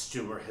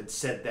costumer had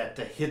said that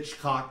to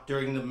Hitchcock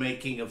during the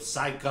making of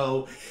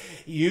Psycho?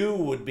 You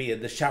would be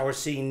in the shower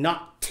scene,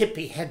 not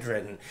Tippi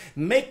Hedren.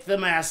 Make the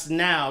mask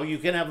now. You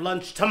can have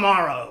lunch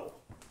tomorrow.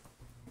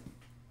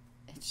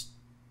 It's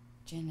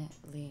Janet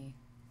Lee.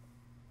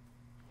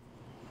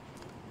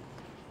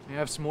 May I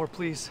have some more,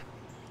 please?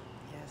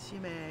 Yes, you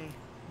may.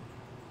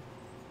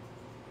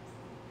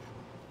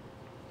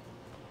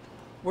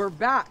 We're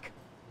back.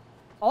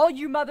 All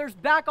you mothers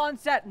back on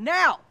set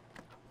now!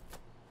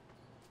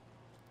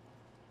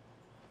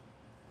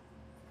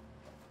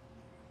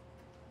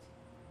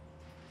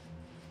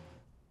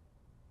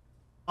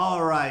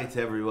 All right,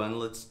 everyone,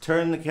 let's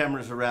turn the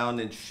cameras around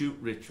and shoot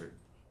Richard.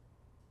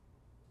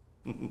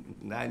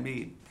 I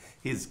mean,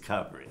 his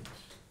coverage.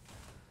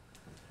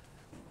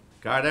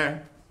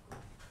 Carter,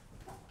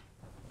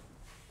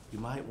 you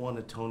might want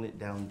to tone it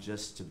down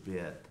just a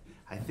bit.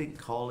 I think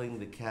calling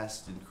the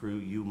cast and crew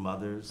you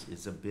mothers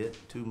is a bit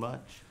too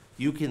much.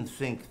 You can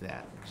think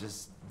that,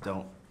 just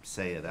don't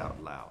say it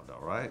out loud,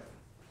 all right?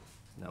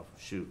 No,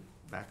 shoot,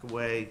 back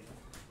away,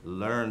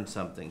 learn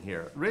something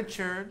here.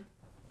 Richard,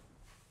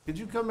 could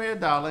you come here,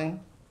 darling?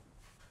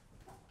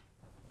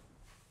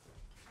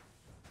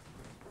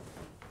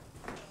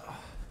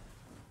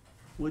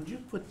 Would you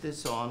put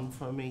this on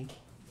for me?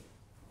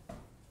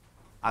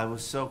 I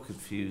was so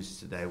confused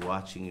today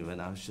watching you,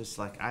 and I was just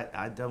like,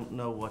 I don't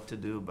know what to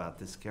do about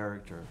this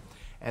character.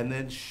 And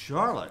then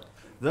Charlotte,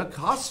 the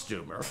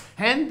costumer,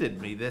 handed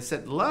me this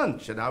at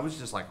lunch, and I was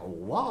just like,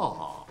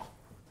 wow.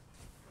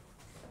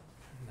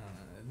 No,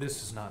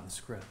 this is not in the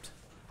script.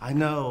 I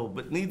know,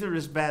 but neither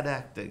is bad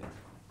acting.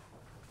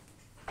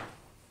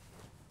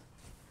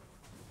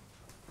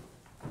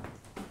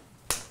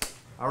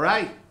 All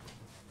right,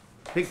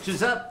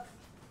 pictures up.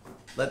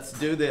 Let's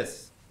do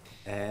this.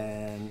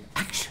 And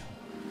action.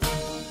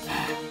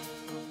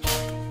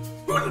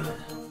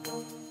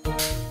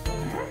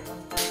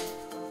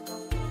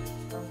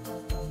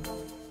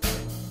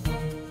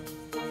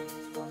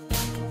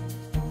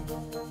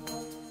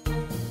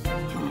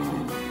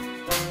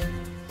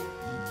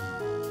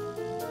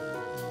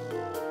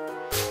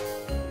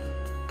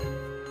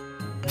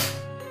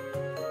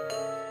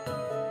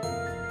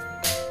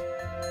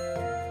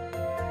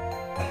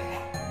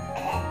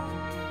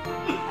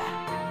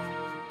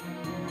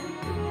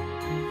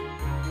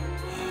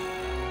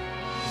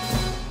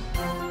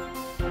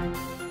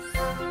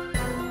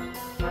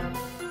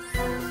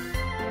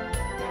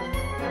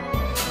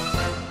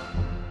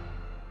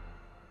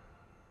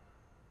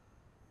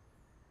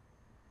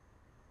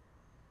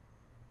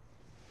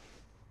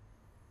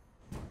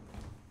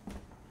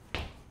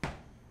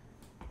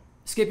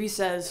 Skippy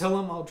says... Tell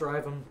him I'll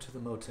drive him to the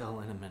motel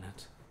in a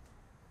minute.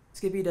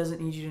 Skippy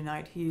doesn't need you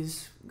tonight.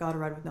 He's got a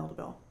ride with Nelda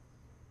Bell.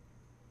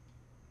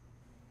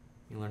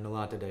 You learned a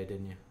lot today,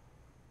 didn't you?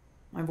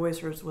 My voice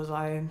hurts. Was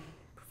I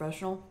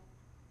professional?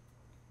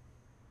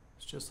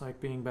 It's just like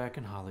being back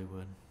in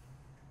Hollywood.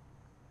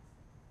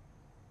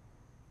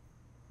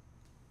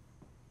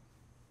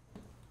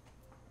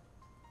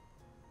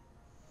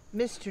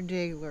 Mr.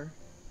 Digler,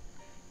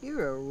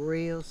 you're a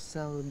real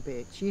son of a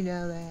bitch. You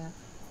know that?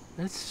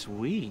 That's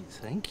sweet,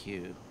 thank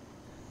you.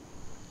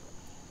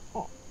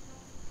 Oh.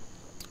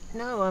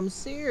 No, I'm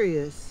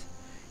serious.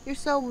 You're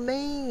so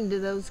mean to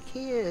those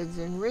kids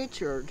and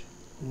Richard.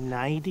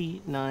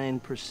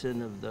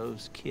 99% of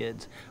those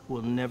kids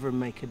will never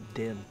make a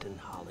dent in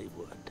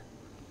Hollywood.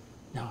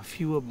 Now, a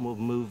few of them will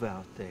move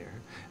out there.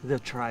 They'll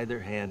try their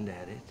hand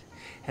at it.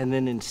 And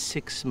then in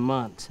 6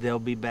 months, they'll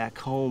be back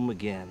home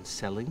again,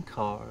 selling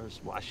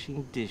cars,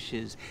 washing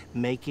dishes,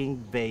 making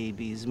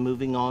babies,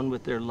 moving on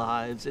with their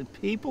lives. And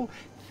people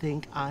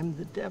think I'm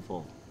the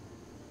devil.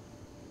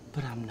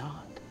 But I'm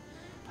not.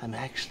 I'm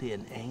actually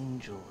an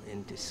angel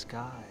in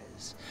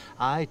disguise.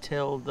 I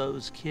tell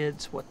those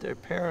kids what their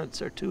parents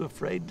are too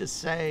afraid to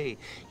say.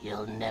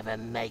 You'll never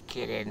make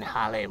it in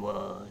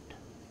Hollywood.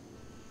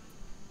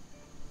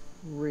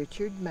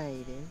 Richard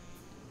made it.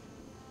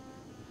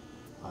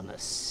 On a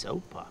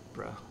soap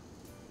opera.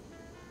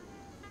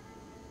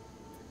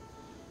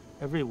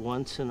 Every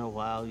once in a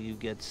while you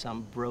get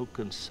some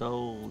broken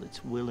soul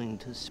that's willing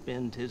to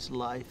spend his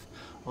life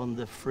on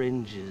the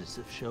fringes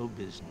of show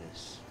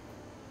business.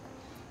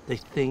 They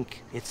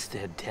think it's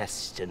their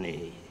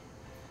destiny.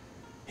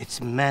 It's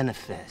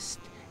manifest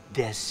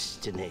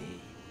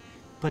destiny.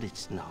 But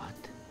it's not.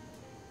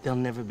 They'll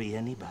never be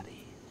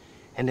anybody.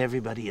 And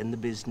everybody in the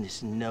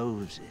business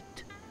knows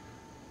it.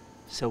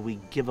 So we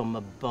give them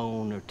a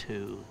bone or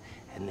two,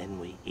 and then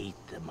we eat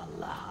them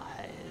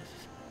alive.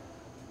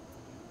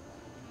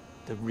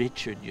 The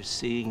Richard you're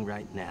seeing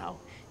right now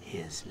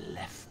his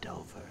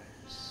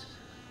leftovers.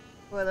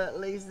 Well, at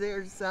least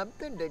there's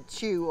something to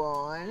chew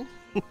on.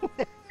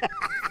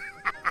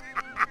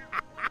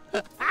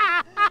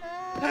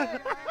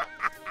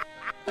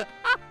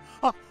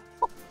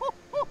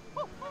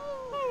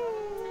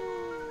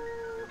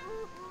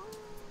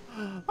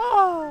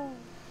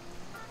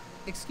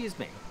 Excuse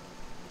me.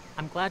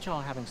 I'm glad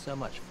y'all are having so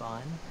much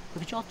fun,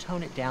 but could y'all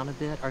tone it down a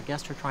bit? Our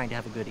guests are trying to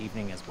have a good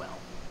evening as well.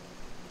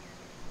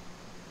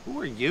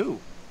 Who are you?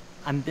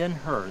 I'm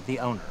Ben-Hur, the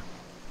owner.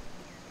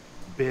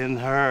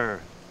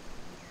 Ben-Hur.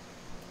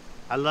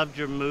 I loved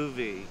your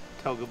movie,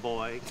 Toga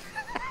Boy.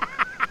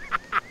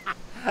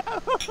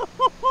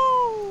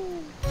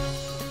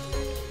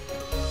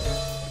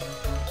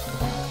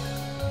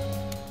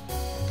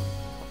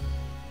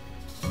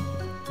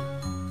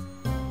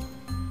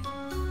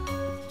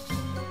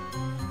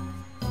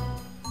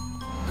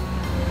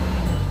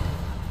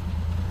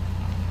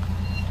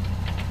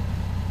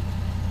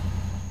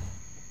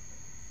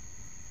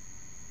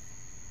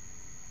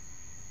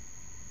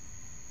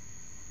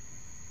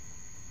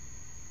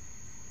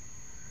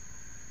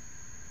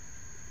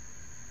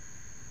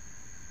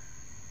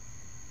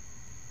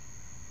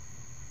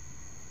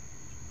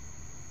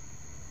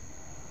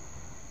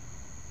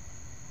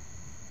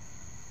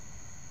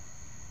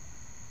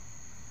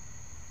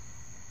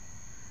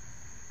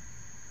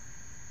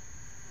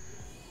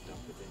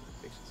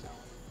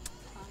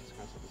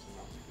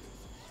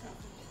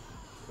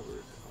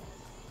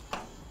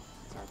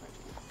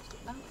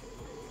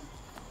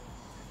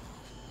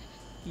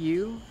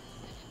 You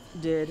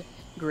did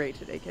great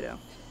today, kiddo.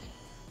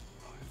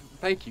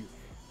 Thank you.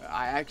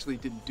 I actually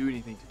didn't do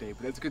anything today,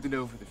 but that's good to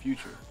know for the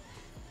future.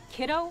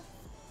 Kiddo?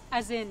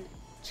 As in,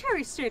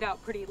 Cherry stayed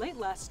out pretty late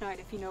last night,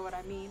 if you know what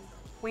I mean.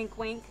 Wink,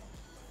 wink.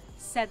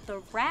 Said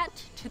the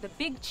rat to the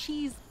big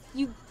cheese,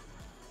 you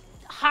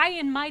high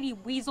and mighty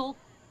weasel.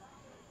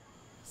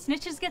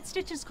 Snitches get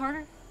stitches,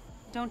 Carter.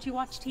 Don't you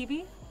watch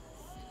TV?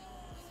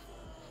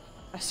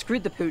 I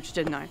screwed the pooch,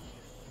 didn't I?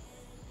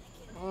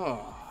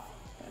 Oh,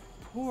 that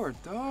poor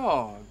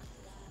dog.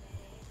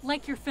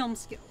 Like your film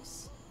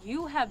skills.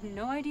 You have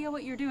no idea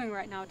what you're doing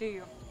right now, do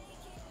you?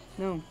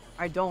 No,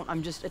 I don't.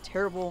 I'm just a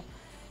terrible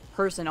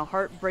person, a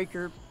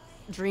heartbreaker,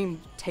 dream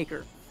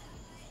taker.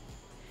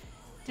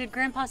 Did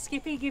Grandpa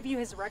Skippy give you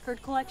his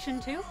record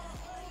collection too?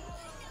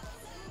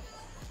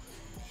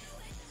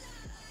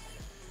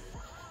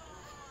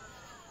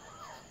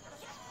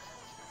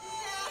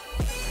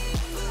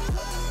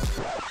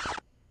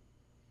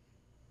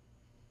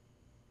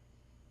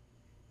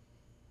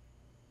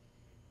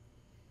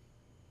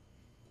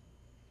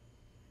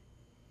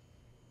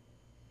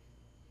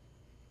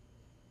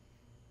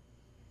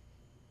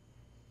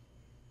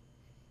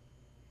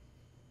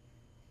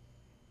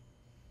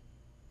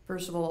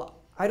 First of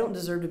all, I don't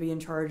deserve to be in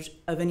charge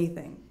of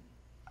anything.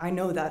 I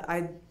know that.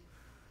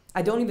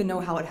 I don't even know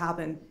how it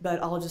happened,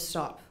 but I'll just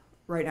stop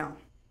right now.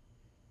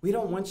 We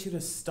don't want you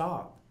to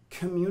stop.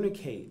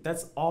 Communicate.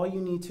 That's all you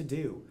need to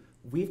do.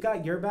 We've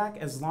got your back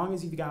as long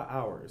as you've got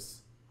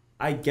ours.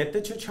 I get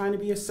that you're trying to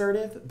be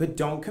assertive, but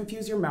don't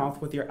confuse your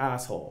mouth with your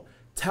asshole.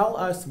 Tell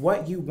us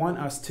what you want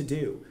us to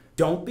do.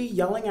 Don't be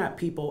yelling at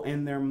people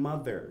and their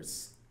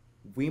mothers.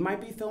 We might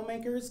be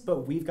filmmakers,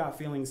 but we've got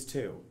feelings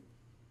too.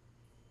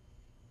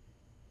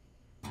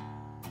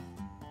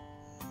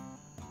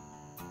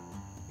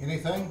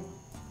 Anything?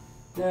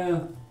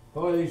 No,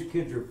 boy, these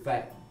kids are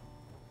fat.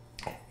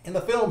 In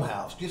the film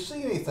house, do you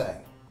see anything?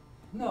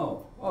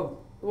 No. Oh,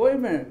 wait a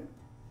minute.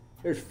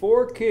 There's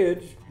 4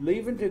 kids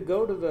leaving to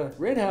go to the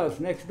red house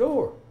next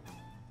door.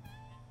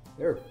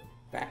 They're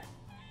fat.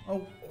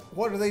 Oh,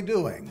 what are they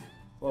doing?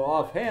 Well,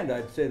 offhand,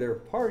 I'd say they're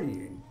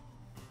partying.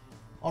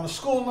 On a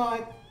school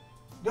night?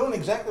 Doing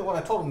exactly what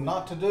I told them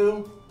not to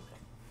do?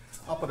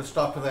 I'll put a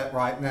stop to that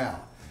right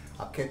now.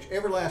 I'll catch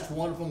every last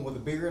one of them with a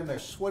beer in their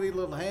sweaty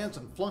little hands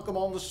and flunk them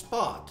on the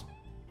spot.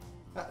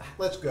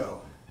 Let's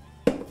go.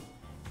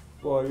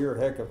 Boy, you're a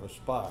heck of a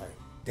spy.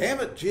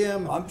 Damn it,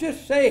 Jim. I'm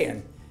just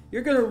saying,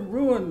 you're gonna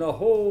ruin the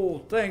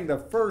whole thing the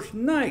first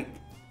night.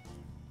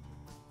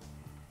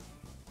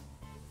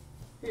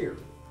 Here,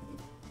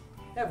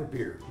 have a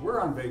beer.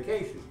 We're on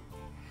vacation.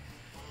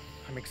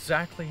 I'm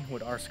exactly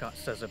what R. Scott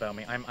says about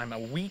me. I'm a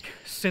weak,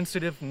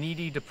 sensitive,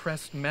 needy,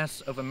 depressed mess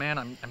of a man.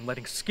 I'm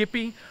letting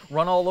Skippy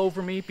run all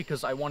over me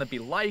because I want to be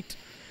liked.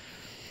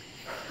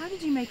 How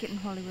did you make it in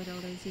Hollywood all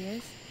those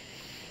years?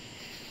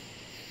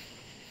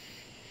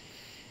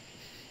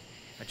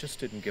 I just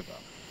didn't give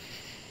up.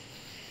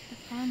 The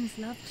fans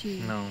loved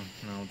you. No,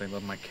 they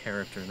loved my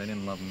character. They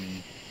didn't love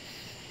me.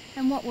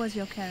 And what was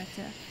your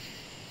character?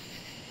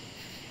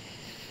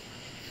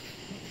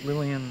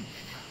 Lillian...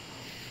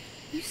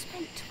 You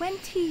spent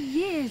 20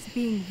 years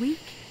being weak,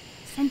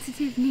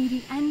 sensitive,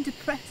 needy, and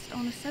depressed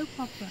on a soap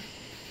opera.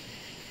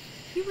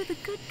 You were the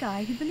good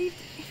guy who believed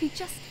if he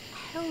just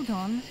held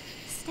on,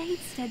 stayed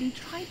steady,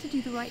 tried to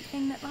do the right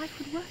thing, that life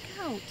would work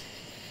out.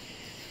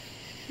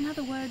 In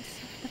other words,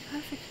 the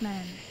perfect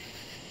man.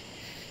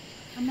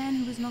 A man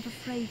who was not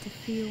afraid to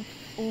feel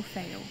or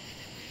fail.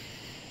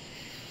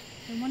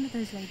 No wonder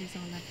those ladies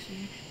all loved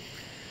you.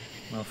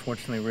 Well,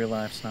 fortunately, real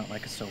life's not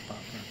like a soap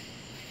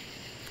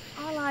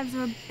opera. Our lives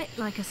are a bit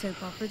like a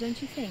soap opera, don't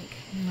you think?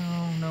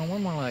 No, we're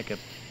more like a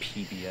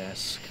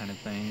PBS kind of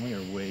thing. We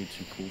are way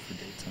too cool for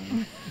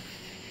daytime.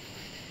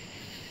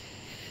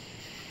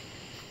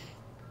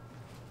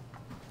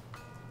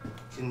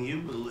 Can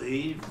you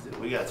believe that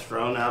we got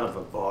thrown out of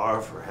a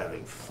bar for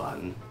having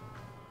fun?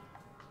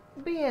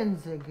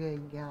 Ben's a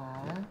good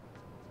guy.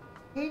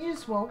 He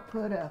just won't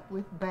put up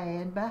with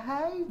bad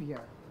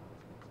behavior.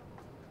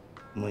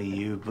 Will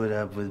you put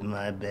up with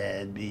my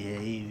bad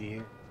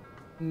behavior?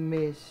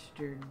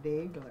 Mr.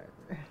 Digler.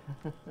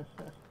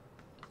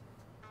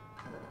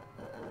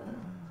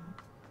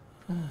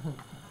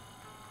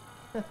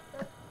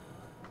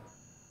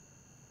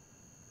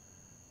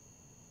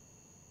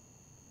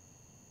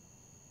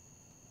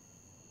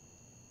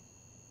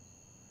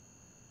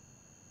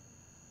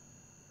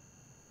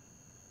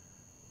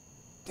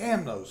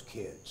 Damn those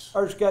kids.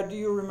 Scott, do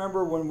you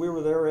remember when we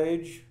were their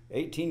age?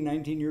 18,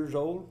 19 years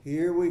old?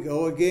 Here we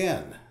go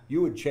again.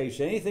 You would chase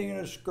anything in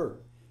a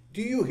skirt.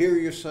 Do you hear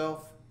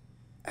yourself?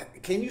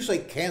 Can you say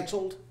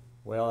canceled?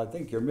 Well, I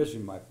think you're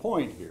missing my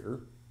point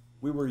here.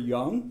 We were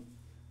young,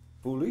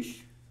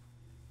 foolish.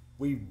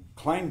 We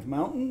climbed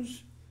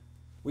mountains.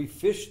 We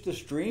fished the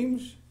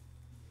streams.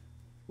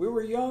 We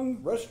were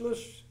young,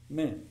 restless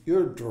men.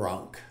 You're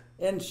drunk.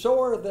 And so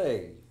are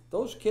they.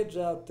 Those kids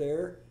out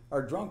there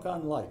are drunk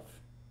on life.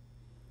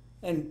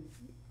 And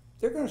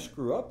they're going to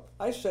screw up.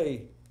 I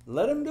say,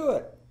 let them do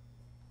it.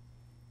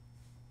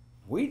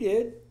 We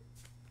did,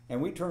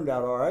 and we turned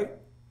out all right.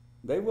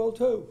 They will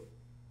too.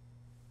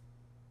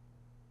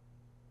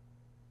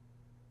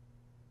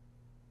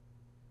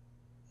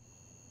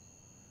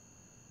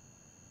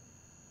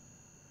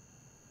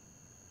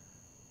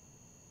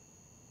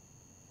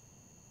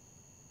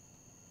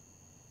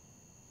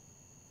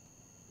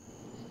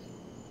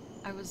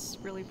 I was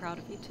really proud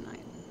of you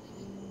tonight.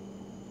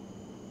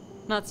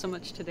 Not so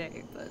much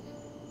today, but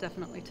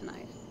definitely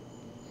tonight.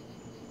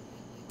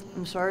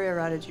 I'm sorry I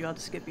ratted you out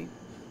to Skippy.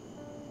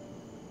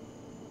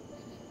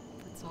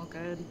 It's all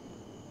good.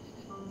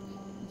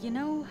 You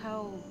know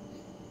how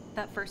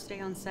that first day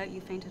on set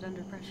you fainted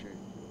under pressure?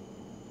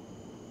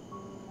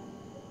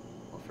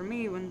 Well, for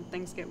me, when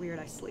things get weird,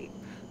 I sleep.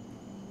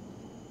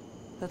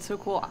 That's so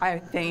cool. I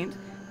faint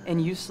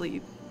and you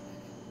sleep.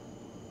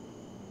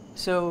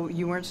 So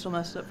you weren't still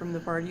messed up from the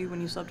party when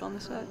you slept on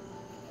the set?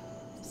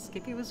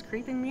 Skippy was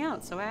creeping me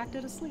out, so I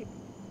acted asleep.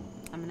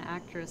 I'm an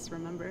actress,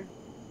 remember?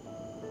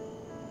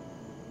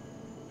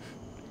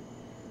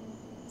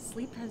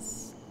 Sleep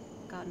has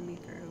gotten me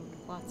through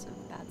lots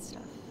of bad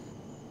stuff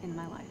in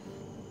my life.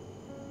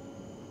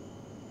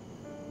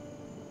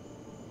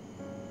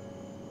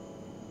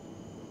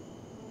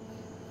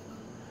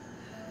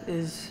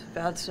 Is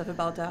bad stuff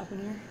about to happen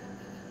here?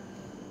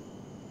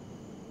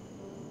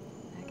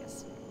 I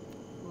guess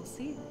we'll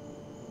see.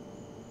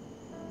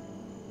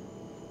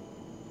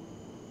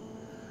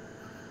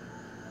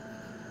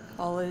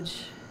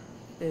 College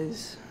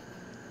is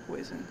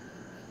whizzing.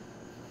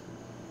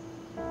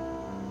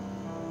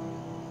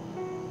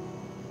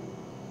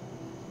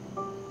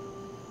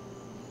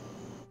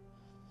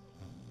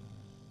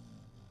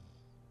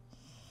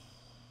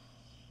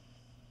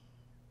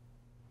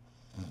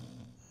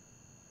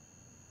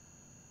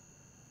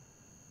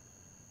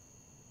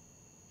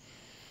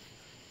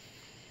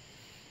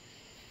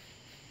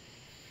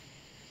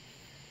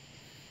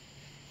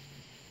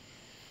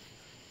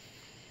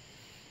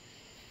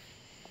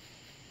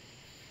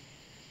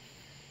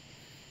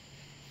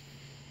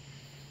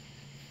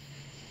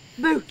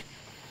 Boot!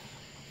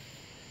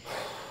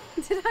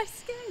 Did I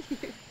scare you?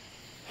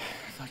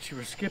 I thought you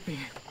were Skippy.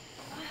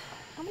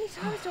 How many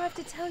times do I have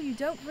to tell you,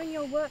 don't bring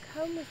your work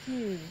home with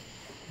you?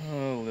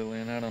 Oh,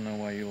 Lillian, I don't know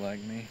why you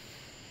like me.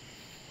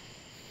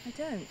 I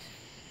don't.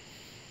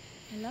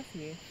 I love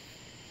you.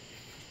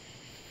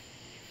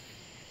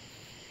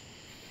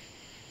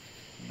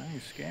 Now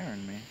you're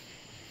scaring me.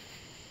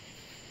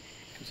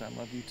 Because I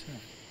love you too.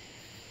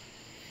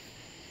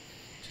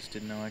 Just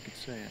didn't know I could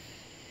say it.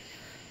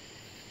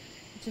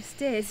 I just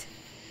did.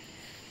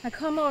 Now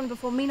come on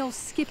before mean old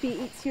Skippy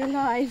eats you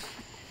alive.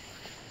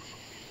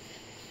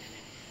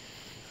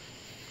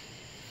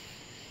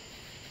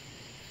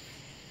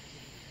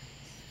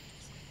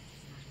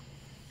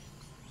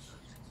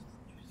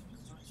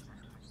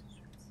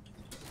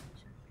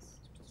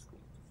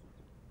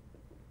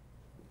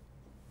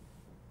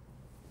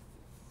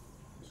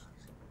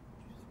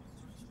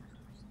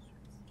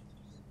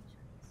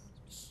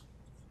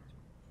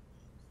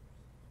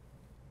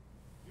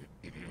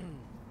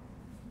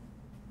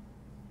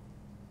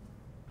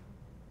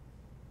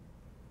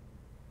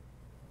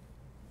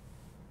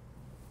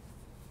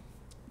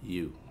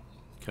 You,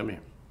 come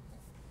here.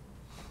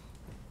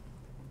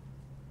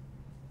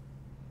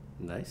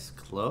 Nice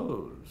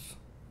clothes.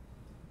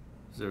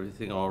 Is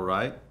everything all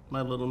right,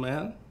 my little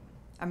man?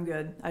 I'm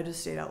good. I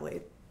just stayed out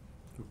late.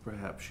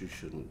 Perhaps you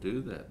shouldn't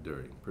do that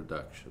during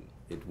production.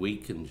 It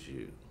weakens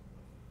you,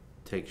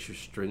 takes your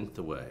strength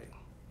away.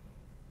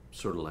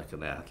 Sort of like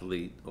an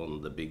athlete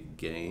on the big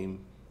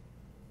game.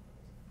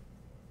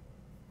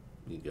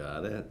 You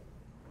got it?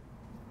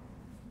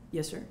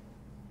 Yes, sir.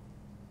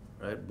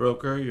 Right,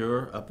 Broker,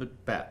 you're up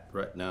at bat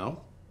right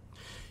now.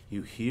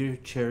 You hear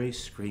Cherry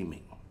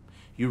screaming.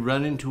 You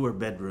run into her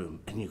bedroom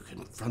and you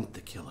confront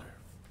the killer.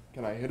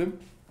 Can I hit him?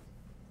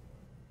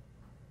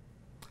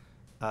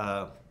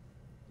 I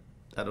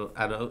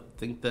don't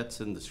think that's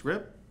in the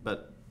script,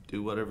 but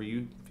do whatever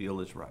you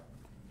feel is right.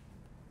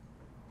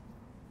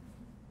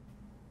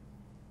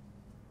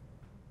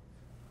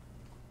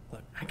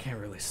 Look, I can't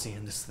really see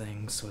in this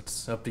thing, so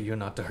it's up to you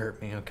not to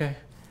hurt me, okay?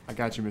 I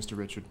got you, Mr.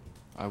 Richard.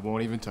 I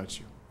won't even touch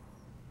you.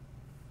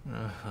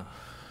 Uh-huh.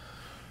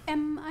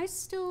 Am I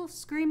still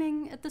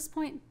screaming at this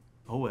point?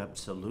 Oh,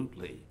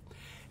 absolutely.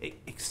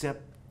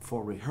 Except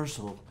for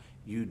rehearsal,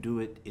 you do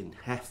it in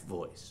half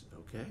voice,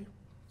 okay?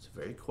 So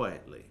very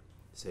quietly.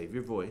 Save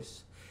your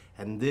voice.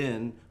 And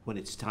then, when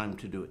it's time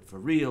to do it for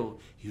real,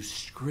 you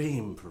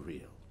scream for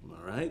real,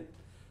 all right?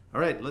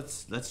 All right,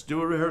 let's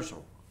do a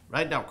rehearsal.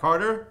 Right now,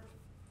 Carter.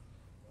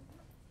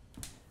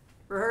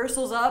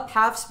 Rehearsal's up,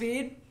 half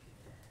speed.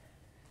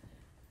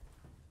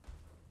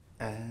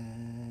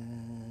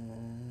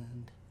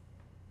 And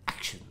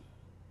action.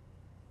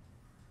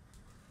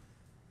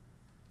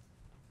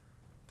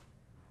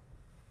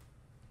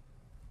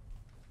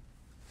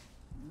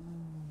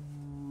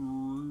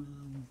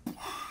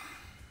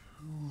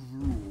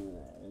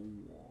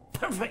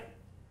 Perfect.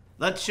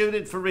 Let's shoot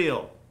it for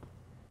real.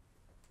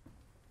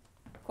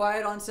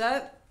 Quiet on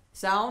set.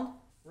 Sound.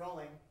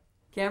 Rolling.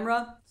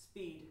 Camera.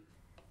 Speed.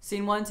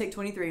 Scene 1, take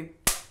 23.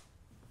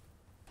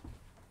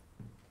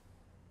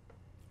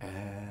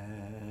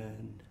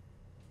 And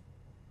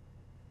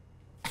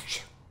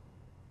action.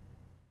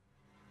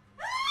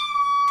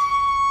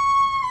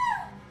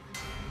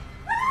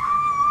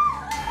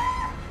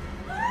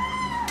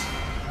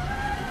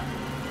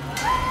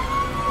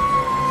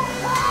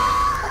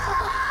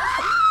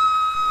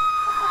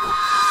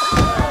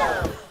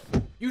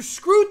 You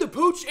screwed the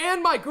pooch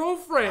and my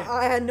girlfriend!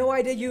 I had no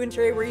idea you and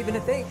Cherry were even a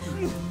thing.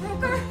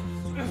 Broker!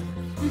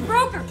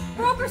 Broker!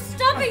 Broker,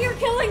 stop it! You're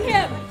killing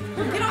him!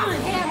 Get on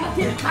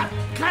him! Cut!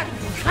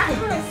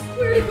 I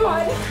swear to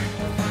God!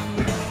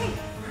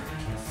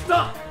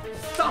 Stop!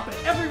 Stop it!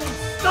 Everyone,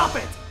 stop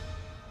it!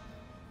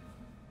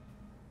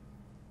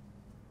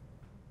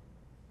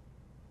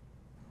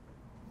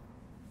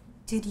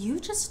 Did you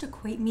just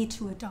equate me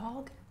to a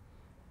dog?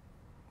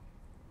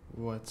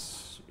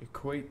 What's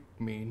equate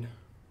mean?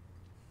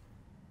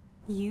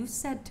 You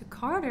said to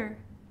Carter,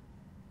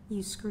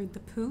 you screwed the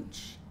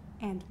pooch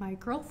and my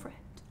girlfriend.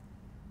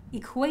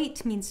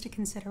 Equate means to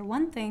consider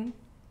one thing,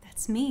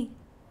 that's me,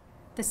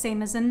 the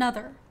same as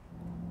another.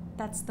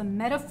 That's the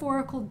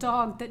metaphorical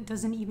dog that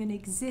doesn't even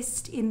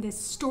exist in this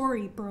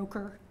story,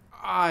 Broker.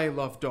 I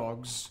love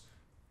dogs.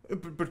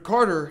 But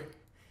Carter,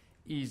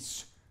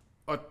 he's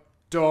a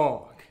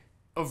dog.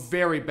 A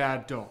very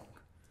bad dog.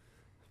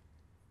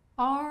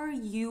 Are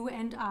you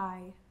and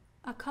I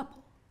a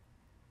couple?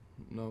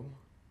 No.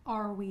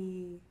 Are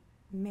we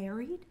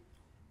married?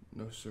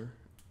 No, sir.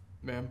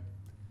 Ma'am?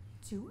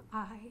 Do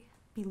I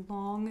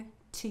belong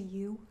to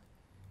you?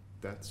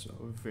 That's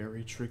a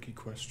very tricky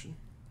question.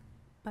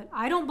 But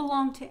I don't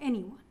belong to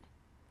anyone.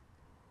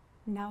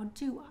 Now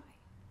do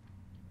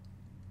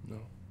I? No.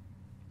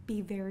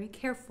 Be very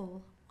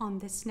careful on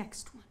this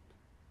next one.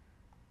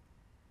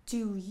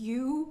 Do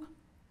you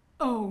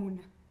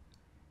own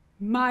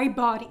my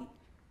body?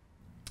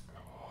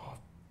 Oh,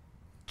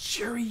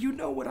 Jerry, you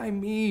know what I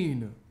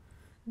mean.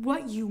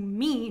 What you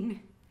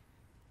mean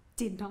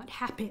did not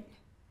happen.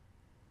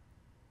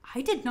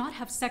 I did not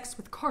have sex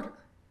with Carter.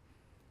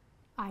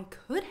 I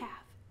could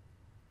have,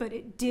 but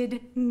it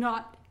did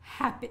not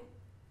happen.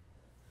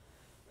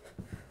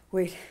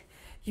 Wait,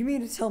 you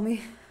mean to tell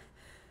me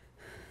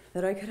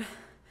that I could...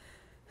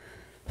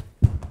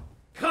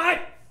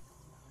 Cut!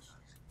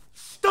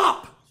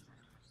 Stop!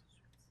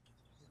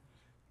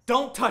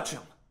 Don't touch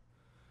him.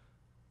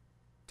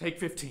 Take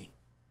 15.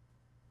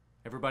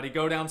 Everybody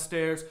go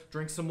downstairs,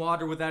 drink some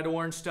water with that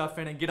orange stuff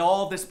in, and get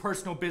all this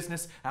personal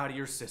business out of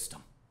your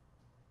system.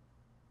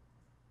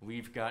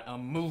 We've got a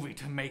movie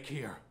to make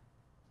here.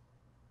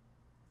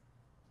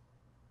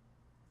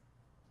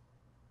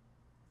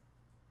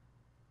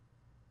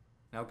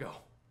 Now go.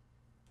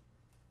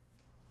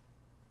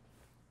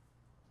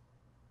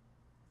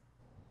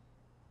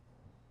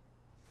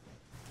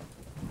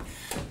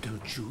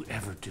 Don't you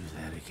ever do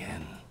that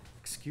again.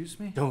 Excuse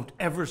me? Don't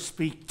ever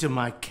speak to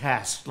my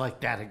cast like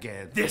that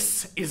again.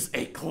 This is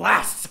a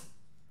class!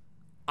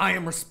 I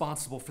am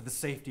responsible for the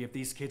safety of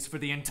these kids for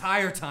the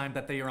entire time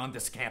that they are on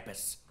this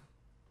campus.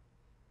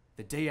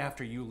 The day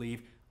after you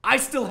leave, I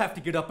still have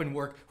to get up and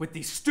work with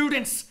these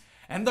students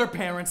and their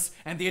parents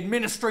and the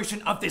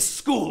administration of this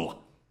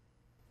school.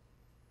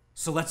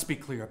 So let's be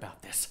clear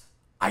about this.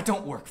 I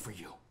don't work for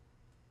you.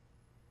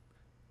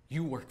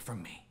 You work for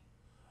me.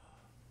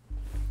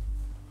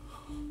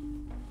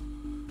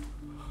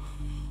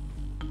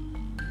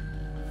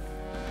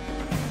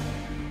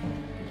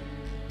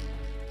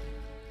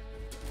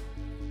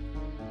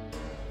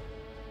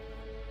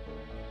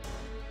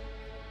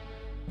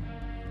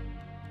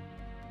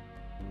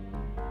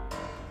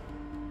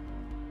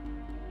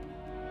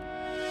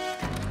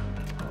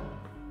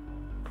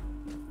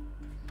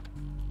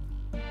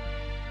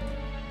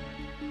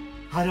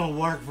 I don't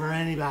work for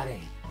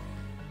anybody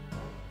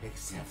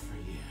except for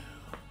you.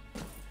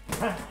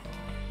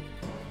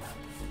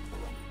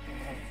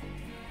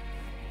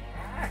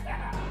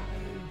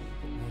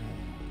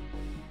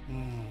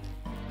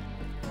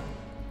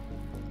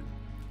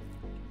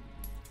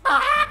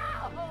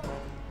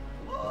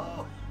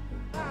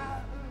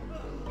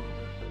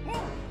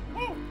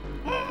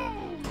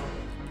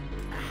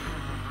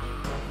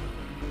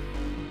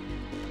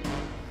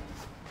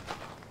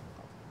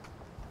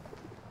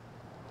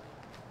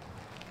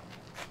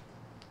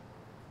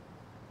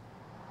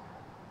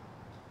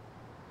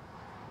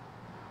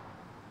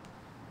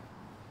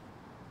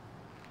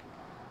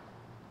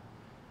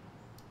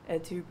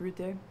 Et tu,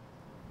 Brute?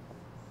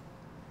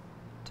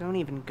 Don't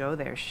even go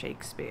there,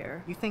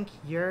 Shakespeare. You think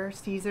you're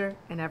Caesar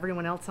and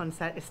everyone else on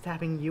set is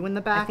stabbing you in the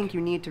back? I think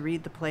you need to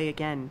read the play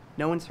again.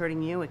 No one's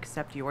hurting you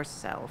except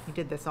yourself. You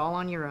did this all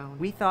on your own.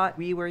 We thought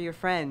we were your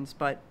friends,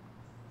 but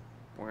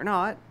we're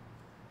not.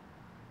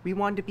 We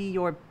wanted to be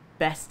your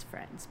best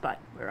friends, but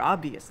we're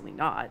obviously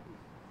not.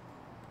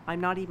 I'm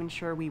not even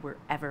sure we were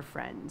ever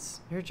friends.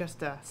 You're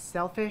just a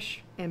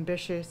selfish,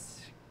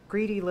 ambitious,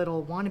 greedy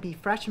little wannabe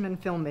freshman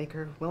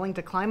filmmaker willing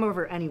to climb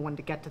over anyone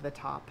to get to the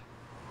top.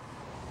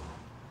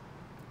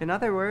 In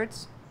other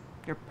words,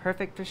 you're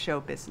perfect for show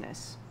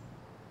business.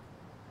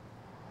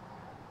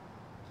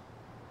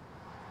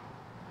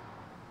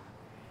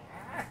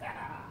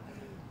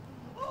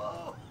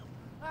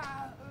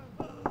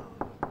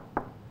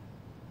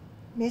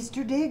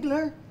 Mr.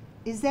 Digler,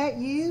 is that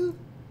you?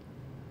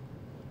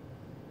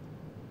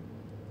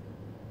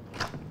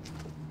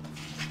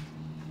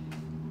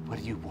 What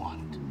do you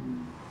want?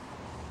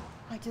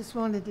 I just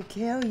wanted to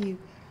tell you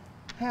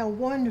how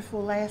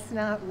wonderful last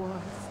night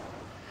was.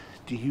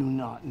 Do you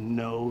not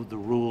know the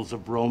rules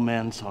of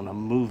romance on a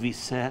movie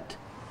set?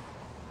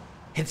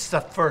 It's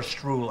the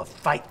first rule of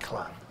Fight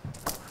Club.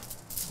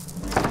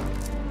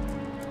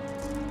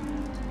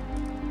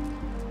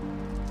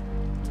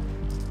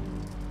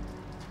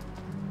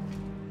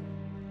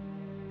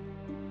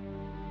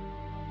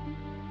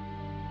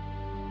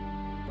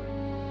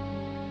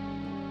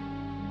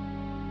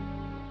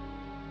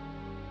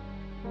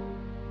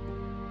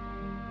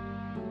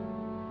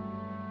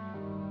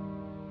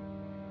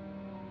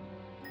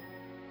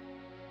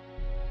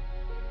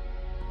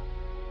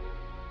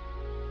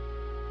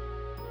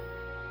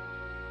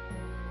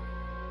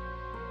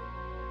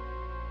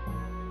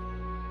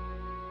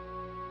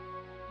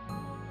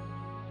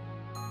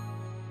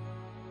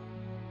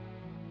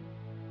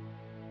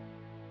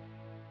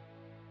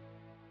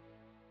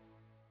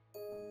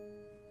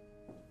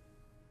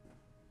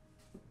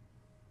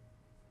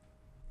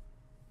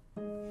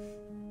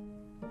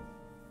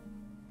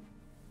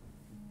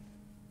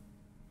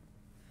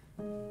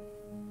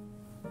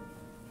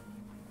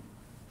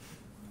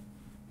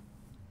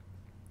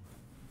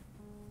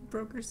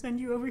 Broker send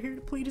you over here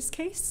to plead his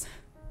case?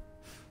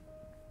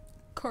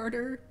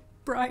 Carter,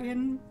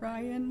 Brian,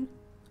 Ryan,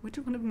 which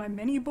one of my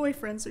many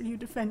boyfriends are you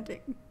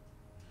defending?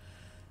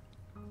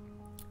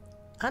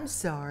 I'm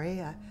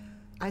sorry.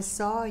 I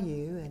saw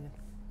you and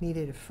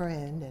needed a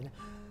friend, and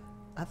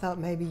I thought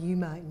maybe you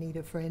might need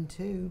a friend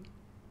too.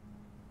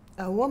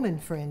 A woman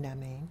friend, I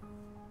mean.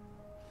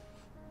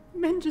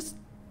 Men just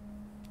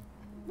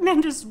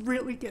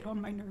really get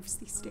on my nerves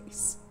these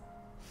days.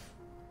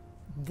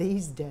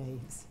 These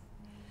days.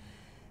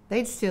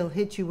 They'd still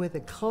hit you with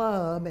a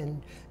club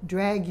and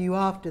drag you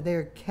off to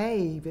their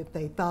cave if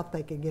they thought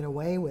they could get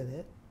away with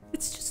it.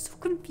 It's just so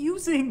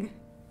confusing.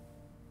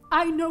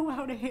 I know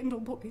how to handle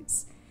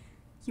boys.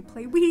 You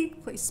play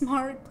weak, play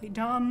smart, play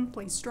dumb,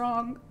 play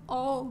strong,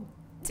 all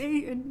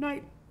day and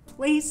night.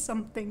 Play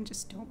something,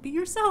 just don't be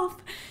yourself.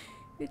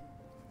 It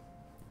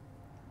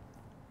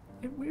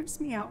wears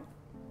me out.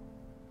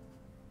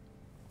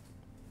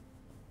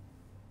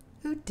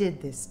 Who did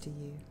this to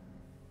you?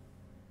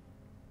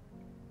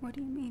 What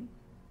do you mean?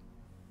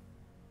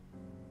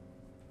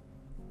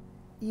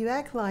 You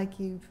act like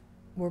you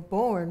were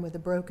born with a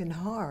broken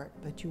heart,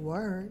 but you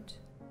weren't.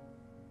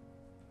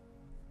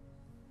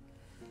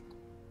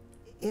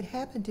 It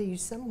happened to you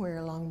somewhere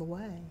along the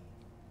way.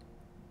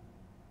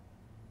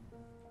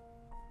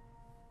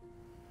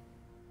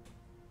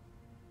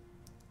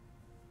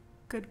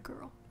 Good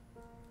girl.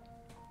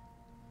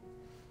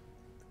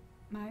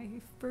 My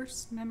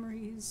first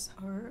memories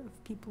are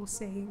of people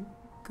saying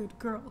good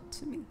girl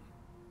to me.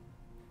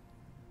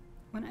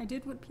 When I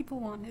did what people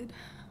wanted,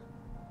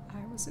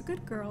 I was a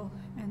good girl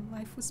and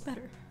life was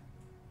better.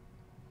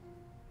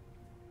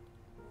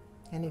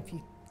 And if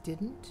you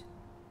didn't?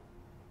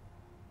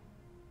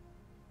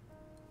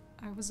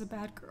 I was a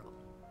bad girl.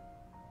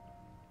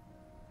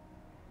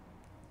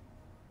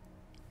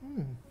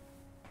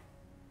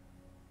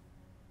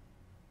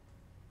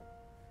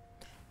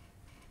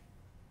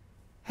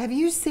 Have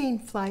you seen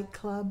Fight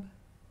Club?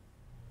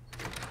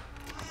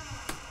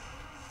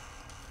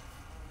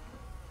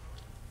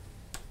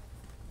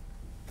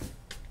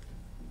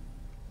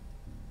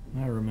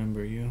 I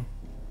remember you.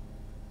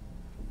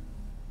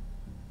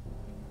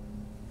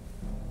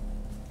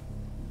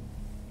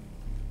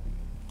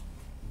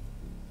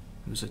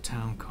 was a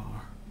town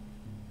car.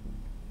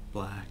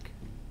 Black,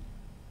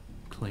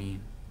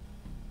 clean,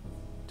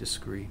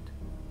 discreet.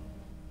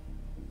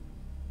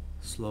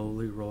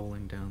 Slowly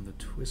rolling down the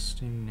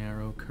twisting,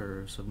 narrow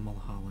curves of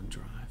Mulholland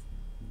Drive.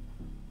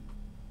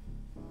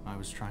 I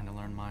was trying to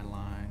learn my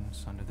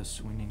lines under the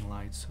swinging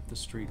lights of the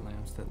street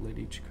lamps that lit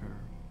each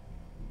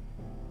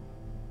curve.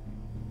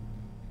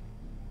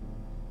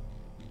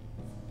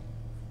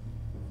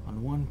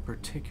 On one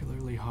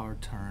particularly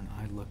hard turn,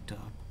 I looked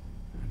up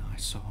and I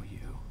saw you.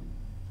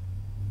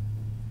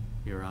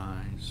 Your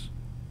eyes,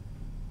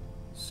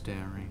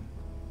 staring,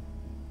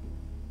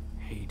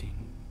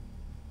 hating,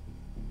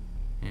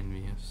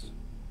 envious.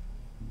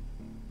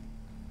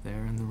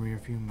 There in the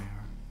rearview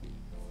mirror,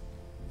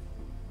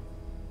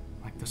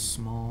 like the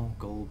small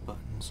gold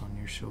buttons on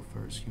your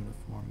chauffeur's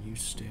uniform, you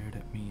stared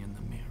at me in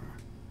the mirror.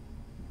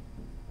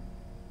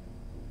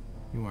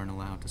 You weren't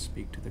allowed to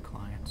speak to the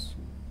clients,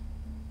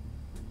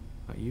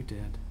 but you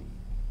did.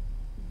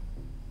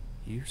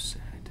 You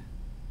said,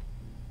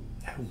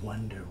 I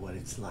wonder what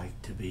it's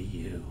like to be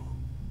you.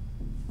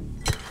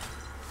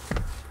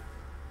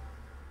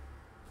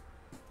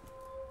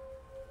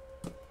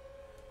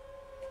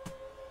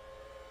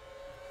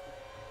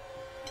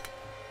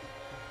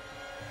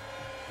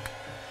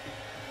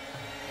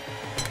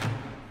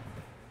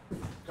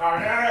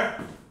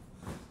 Carter,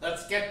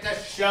 let's get the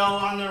show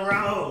on the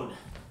road.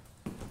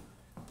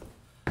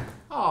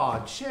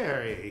 Aw,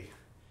 Cherry,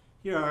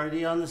 you're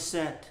already on the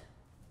set.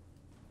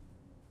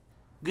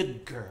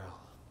 Good girl.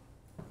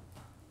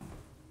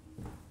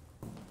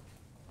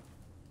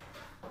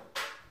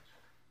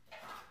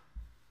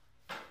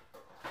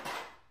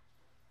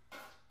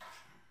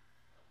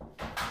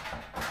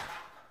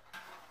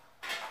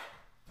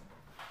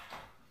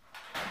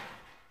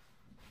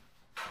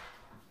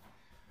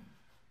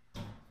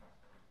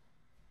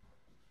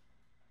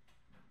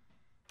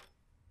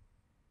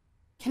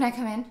 Can I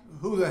come in?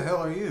 Who the hell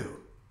are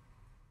you?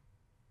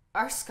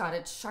 Arscott,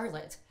 it's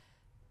Charlotte.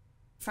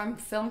 From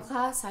film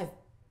class, I've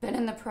been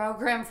in the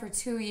program for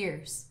 2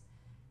 years.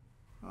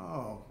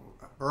 Oh,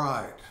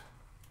 right.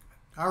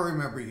 I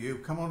remember you.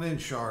 Come on in,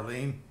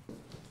 Charlene.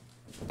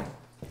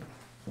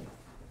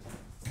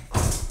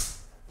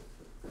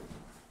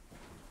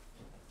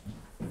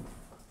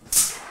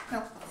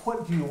 Now,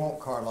 what do you want,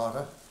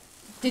 Carlotta?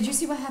 Did you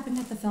see what happened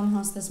at the film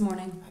house this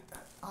morning?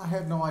 I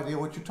have no idea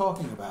what you're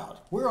talking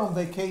about. We're on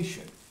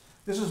vacation.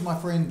 This is my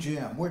friend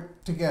Jim. We're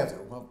together.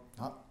 Well,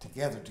 not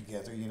together,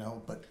 you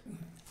know, but...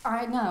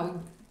 I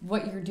know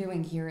what you're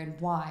doing here and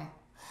why.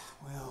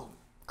 Well,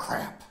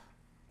 crap.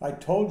 I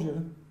told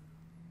you.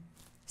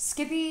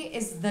 Skippy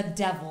is the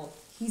devil.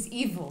 He's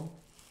evil.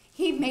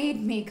 He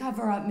made me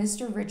cover up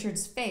Mr.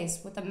 Richards'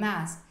 face with a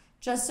mask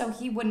just so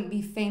he wouldn't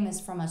be famous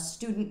from a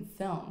student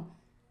film.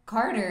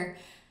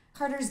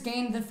 Carter's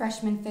gained the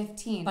freshman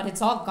 15, but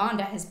it's all gone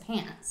to his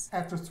pants.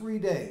 After 3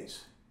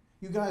 days.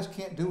 You guys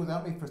can't do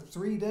without me for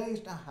 3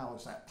 days? Now, how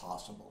is that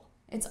possible?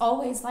 It's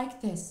always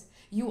like this.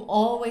 You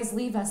always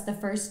leave us the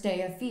first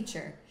day of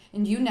feature,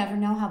 and you never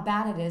know how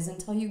bad it is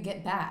until you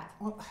get back.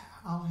 Well,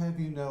 I'll have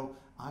you know,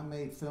 I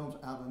made films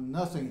out of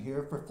nothing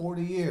here for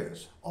 40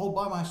 years, all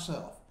by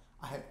myself.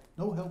 I had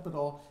no help at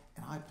all,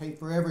 and I paid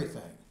for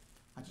everything.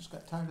 I just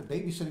got tired of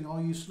babysitting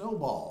all you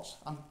snowballs.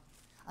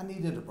 I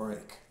needed a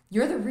break.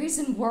 You're the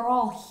reason we're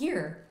all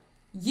here.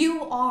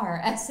 You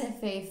are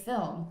SFA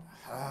Film.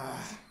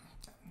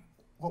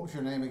 What was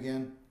your name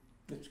again?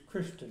 It's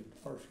Kristen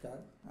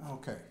Arscott.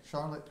 Okay,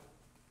 Charlotte,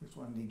 here's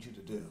what I need you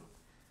to do.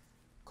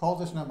 Call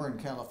this number in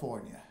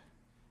California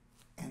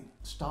and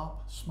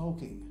stop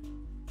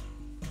smoking.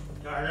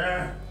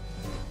 Carter?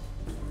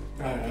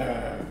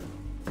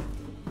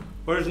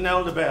 Where's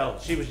Nelda Bell?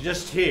 She was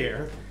just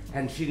here,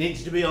 and she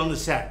needs to be on the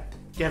set.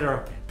 Get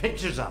her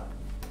pictures up.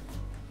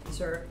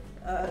 Sir,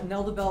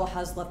 Nelda Bell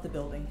has left the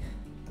building.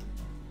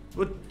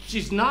 But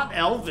she's not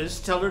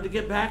Elvis. Tell her to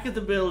get back at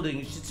the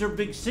building. It's her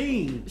big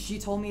scene. She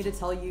told me to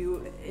tell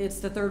you it's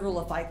the third rule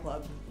of Fight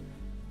Club.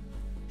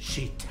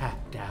 She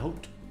tapped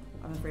out?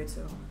 I'm afraid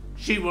so.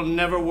 She will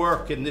never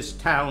work in this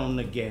town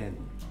again.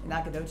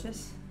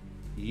 Nacogdoches?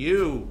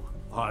 You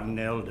are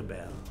Nelda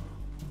Bell.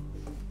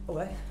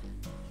 What?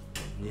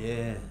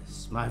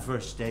 Yes, my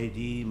first AD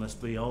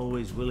must be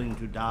always willing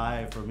to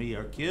die for me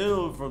or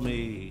kill for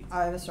me.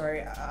 I'm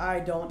sorry, I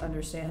don't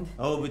understand.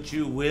 Oh, but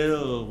you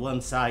will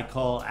once I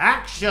call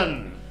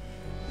action.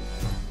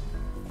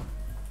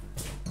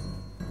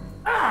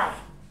 Ah!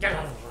 Get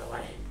out of the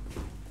way.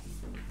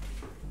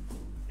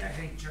 I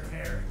hate your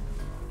hair.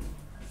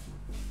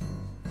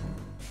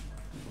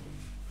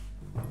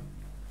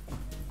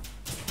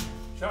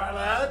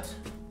 Charlotte?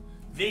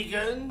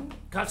 Vegan?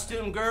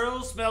 Costume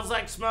girl? Smells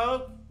like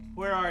smoke?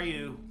 Where are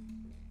you?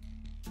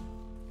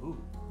 Ooh.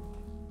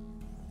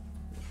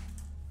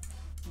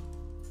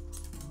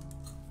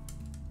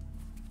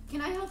 Can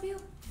I help you?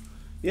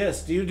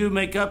 Yes, do you do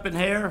makeup and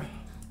hair?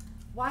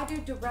 Why do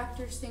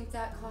directors think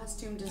that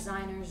costume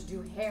designers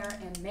do hair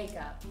and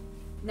makeup?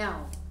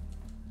 No.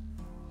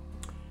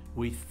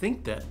 We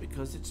think that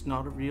because it's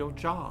not a real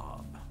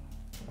job.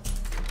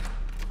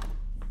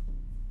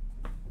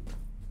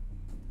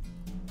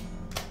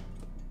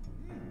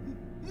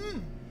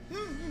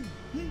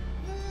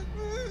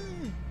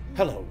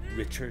 Hello,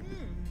 Richard.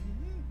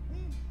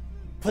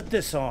 Put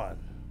this on.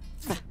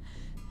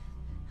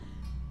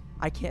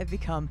 I can't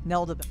become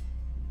Nelda.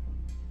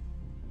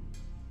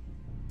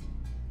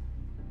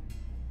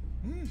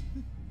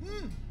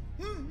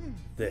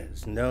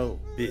 There's no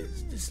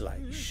business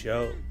like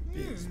show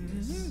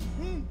business.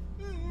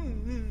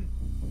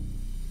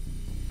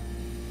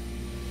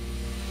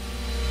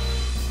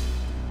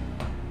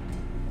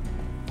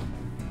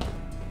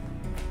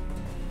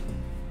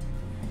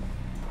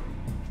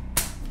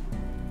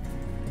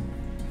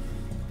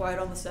 Quiet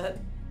on the set.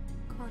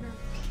 Carter,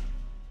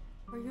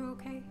 are you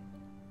okay?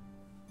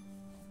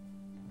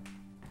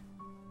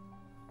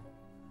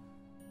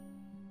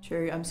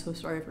 Cherry, I'm so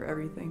sorry for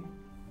everything.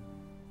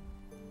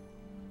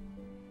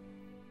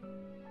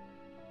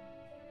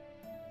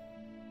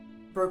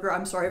 Broker,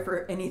 I'm sorry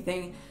for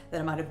anything that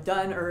I might have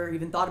done or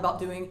even thought about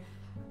doing.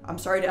 I'm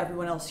sorry to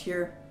everyone else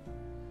here.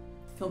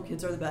 Film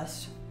kids are the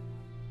best.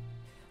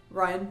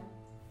 Ryan.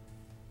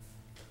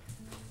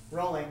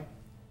 Rolling.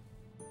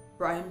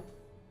 Brian.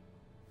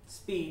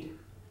 Speed.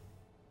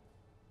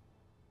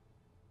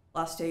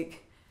 Last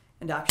take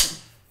and action.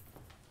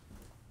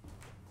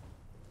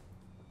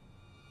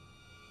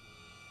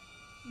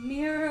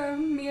 Mirror,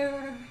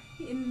 mirror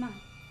in my...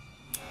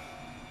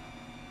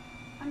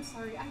 I'm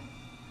sorry,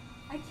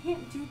 I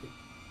can't do this.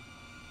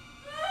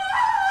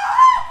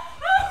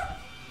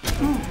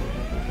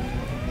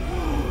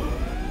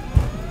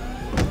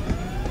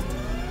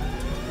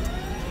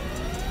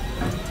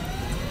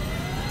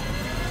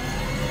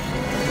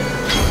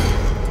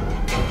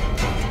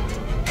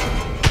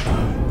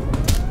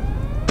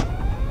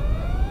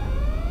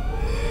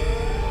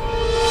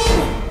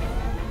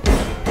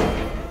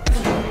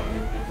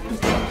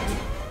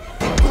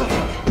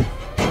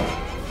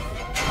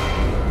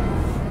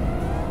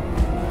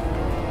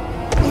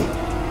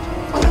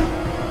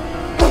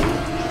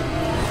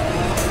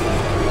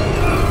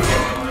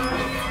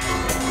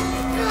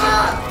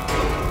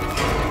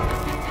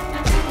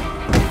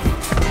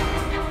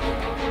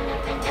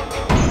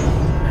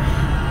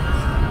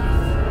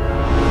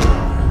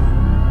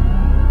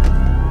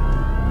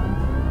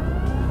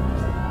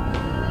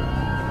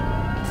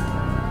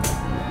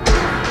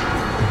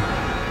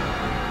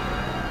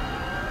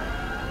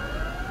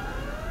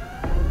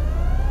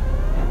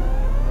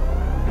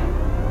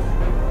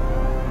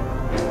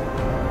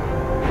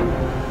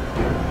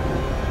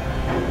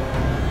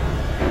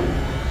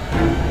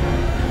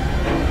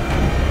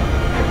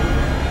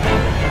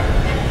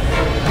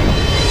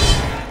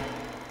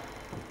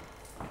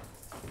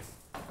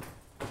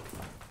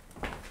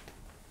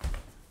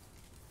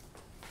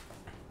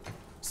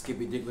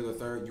 Skippy Digler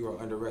III, you are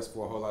under arrest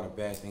for a whole lot of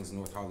bad things in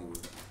North Hollywood.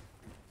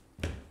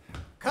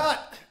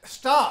 Cut!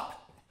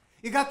 Stop!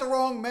 You got the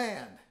wrong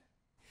man.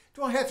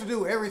 Do I have to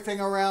do everything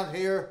around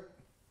here?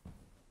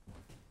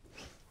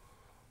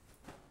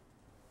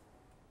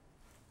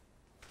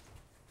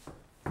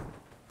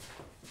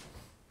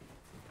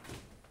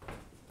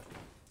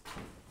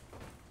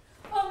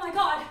 Oh my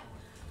god!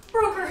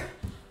 Broker!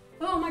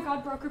 Oh my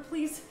god, Broker,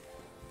 please.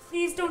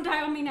 Please don't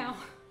die on me now.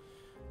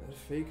 That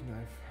fake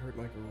knife hurt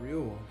like a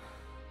real one.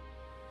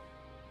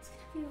 It's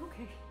gonna be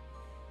okay.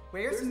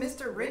 Where's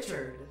Mr.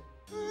 Richard?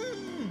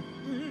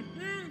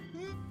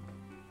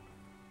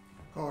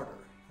 Carter,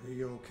 are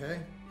you okay?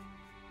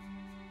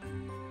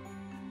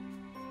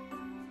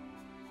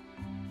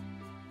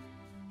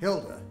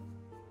 Hilda,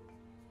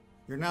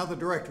 you're now the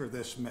director of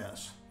this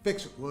mess.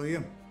 Fix it, will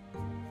you?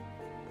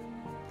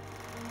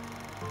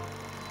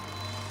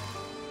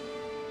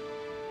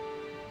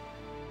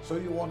 So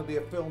you want to be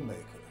a filmmaker?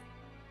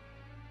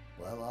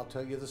 Well, I'll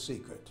tell you the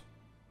secret.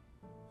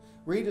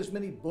 Read as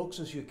many books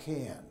as you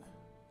can.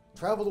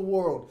 Travel the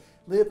world.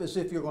 Live as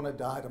if you're going to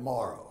die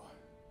tomorrow.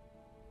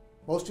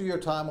 Most of your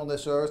time on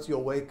this earth,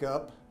 you'll wake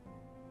up,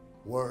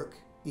 work,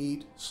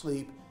 eat,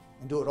 sleep,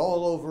 and do it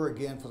all over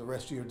again for the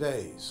rest of your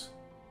days.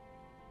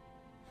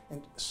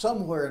 And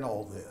somewhere in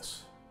all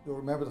this, you'll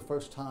remember the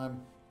first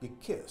time you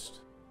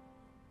kissed.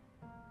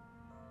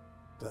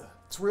 The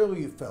thrill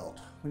you felt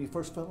when you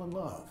first fell in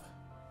love,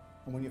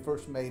 and when you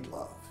first made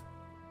love.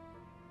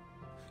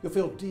 You'll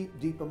feel deep,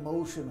 deep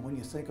emotion when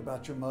you think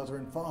about your mother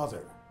and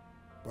father,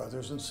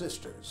 brothers and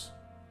sisters,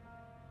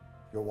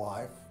 your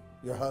wife,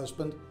 your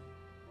husband,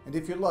 and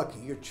if you're lucky,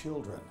 your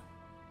children.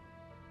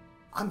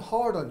 I'm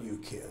hard on you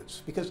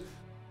kids because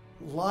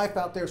life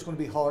out there is going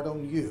to be hard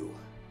on you.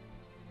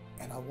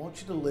 And I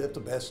want you to live the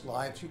best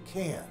lives you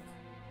can.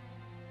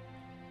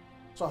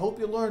 So I hope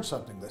you learned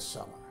something this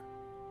summer.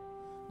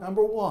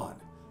 Number one,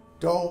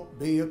 don't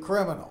be a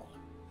criminal.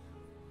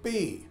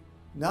 B,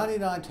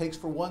 99 takes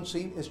for one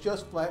scene is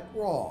just flat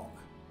wrong.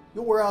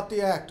 You'll wear out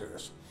the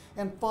actors.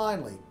 And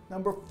finally,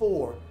 number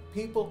 4,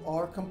 people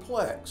are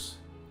complex.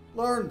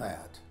 Learn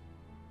that.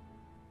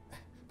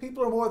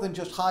 People are more than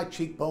just high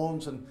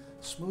cheekbones and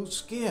smooth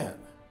skin.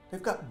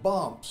 They've got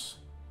bumps,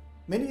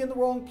 many in the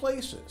wrong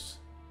places.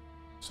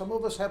 Some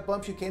of us have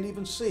bumps you can't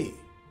even see.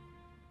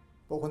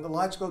 But when the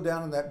lights go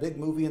down in that big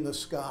movie in the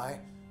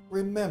sky,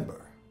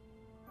 remember,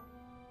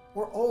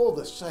 we're all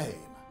the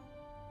same.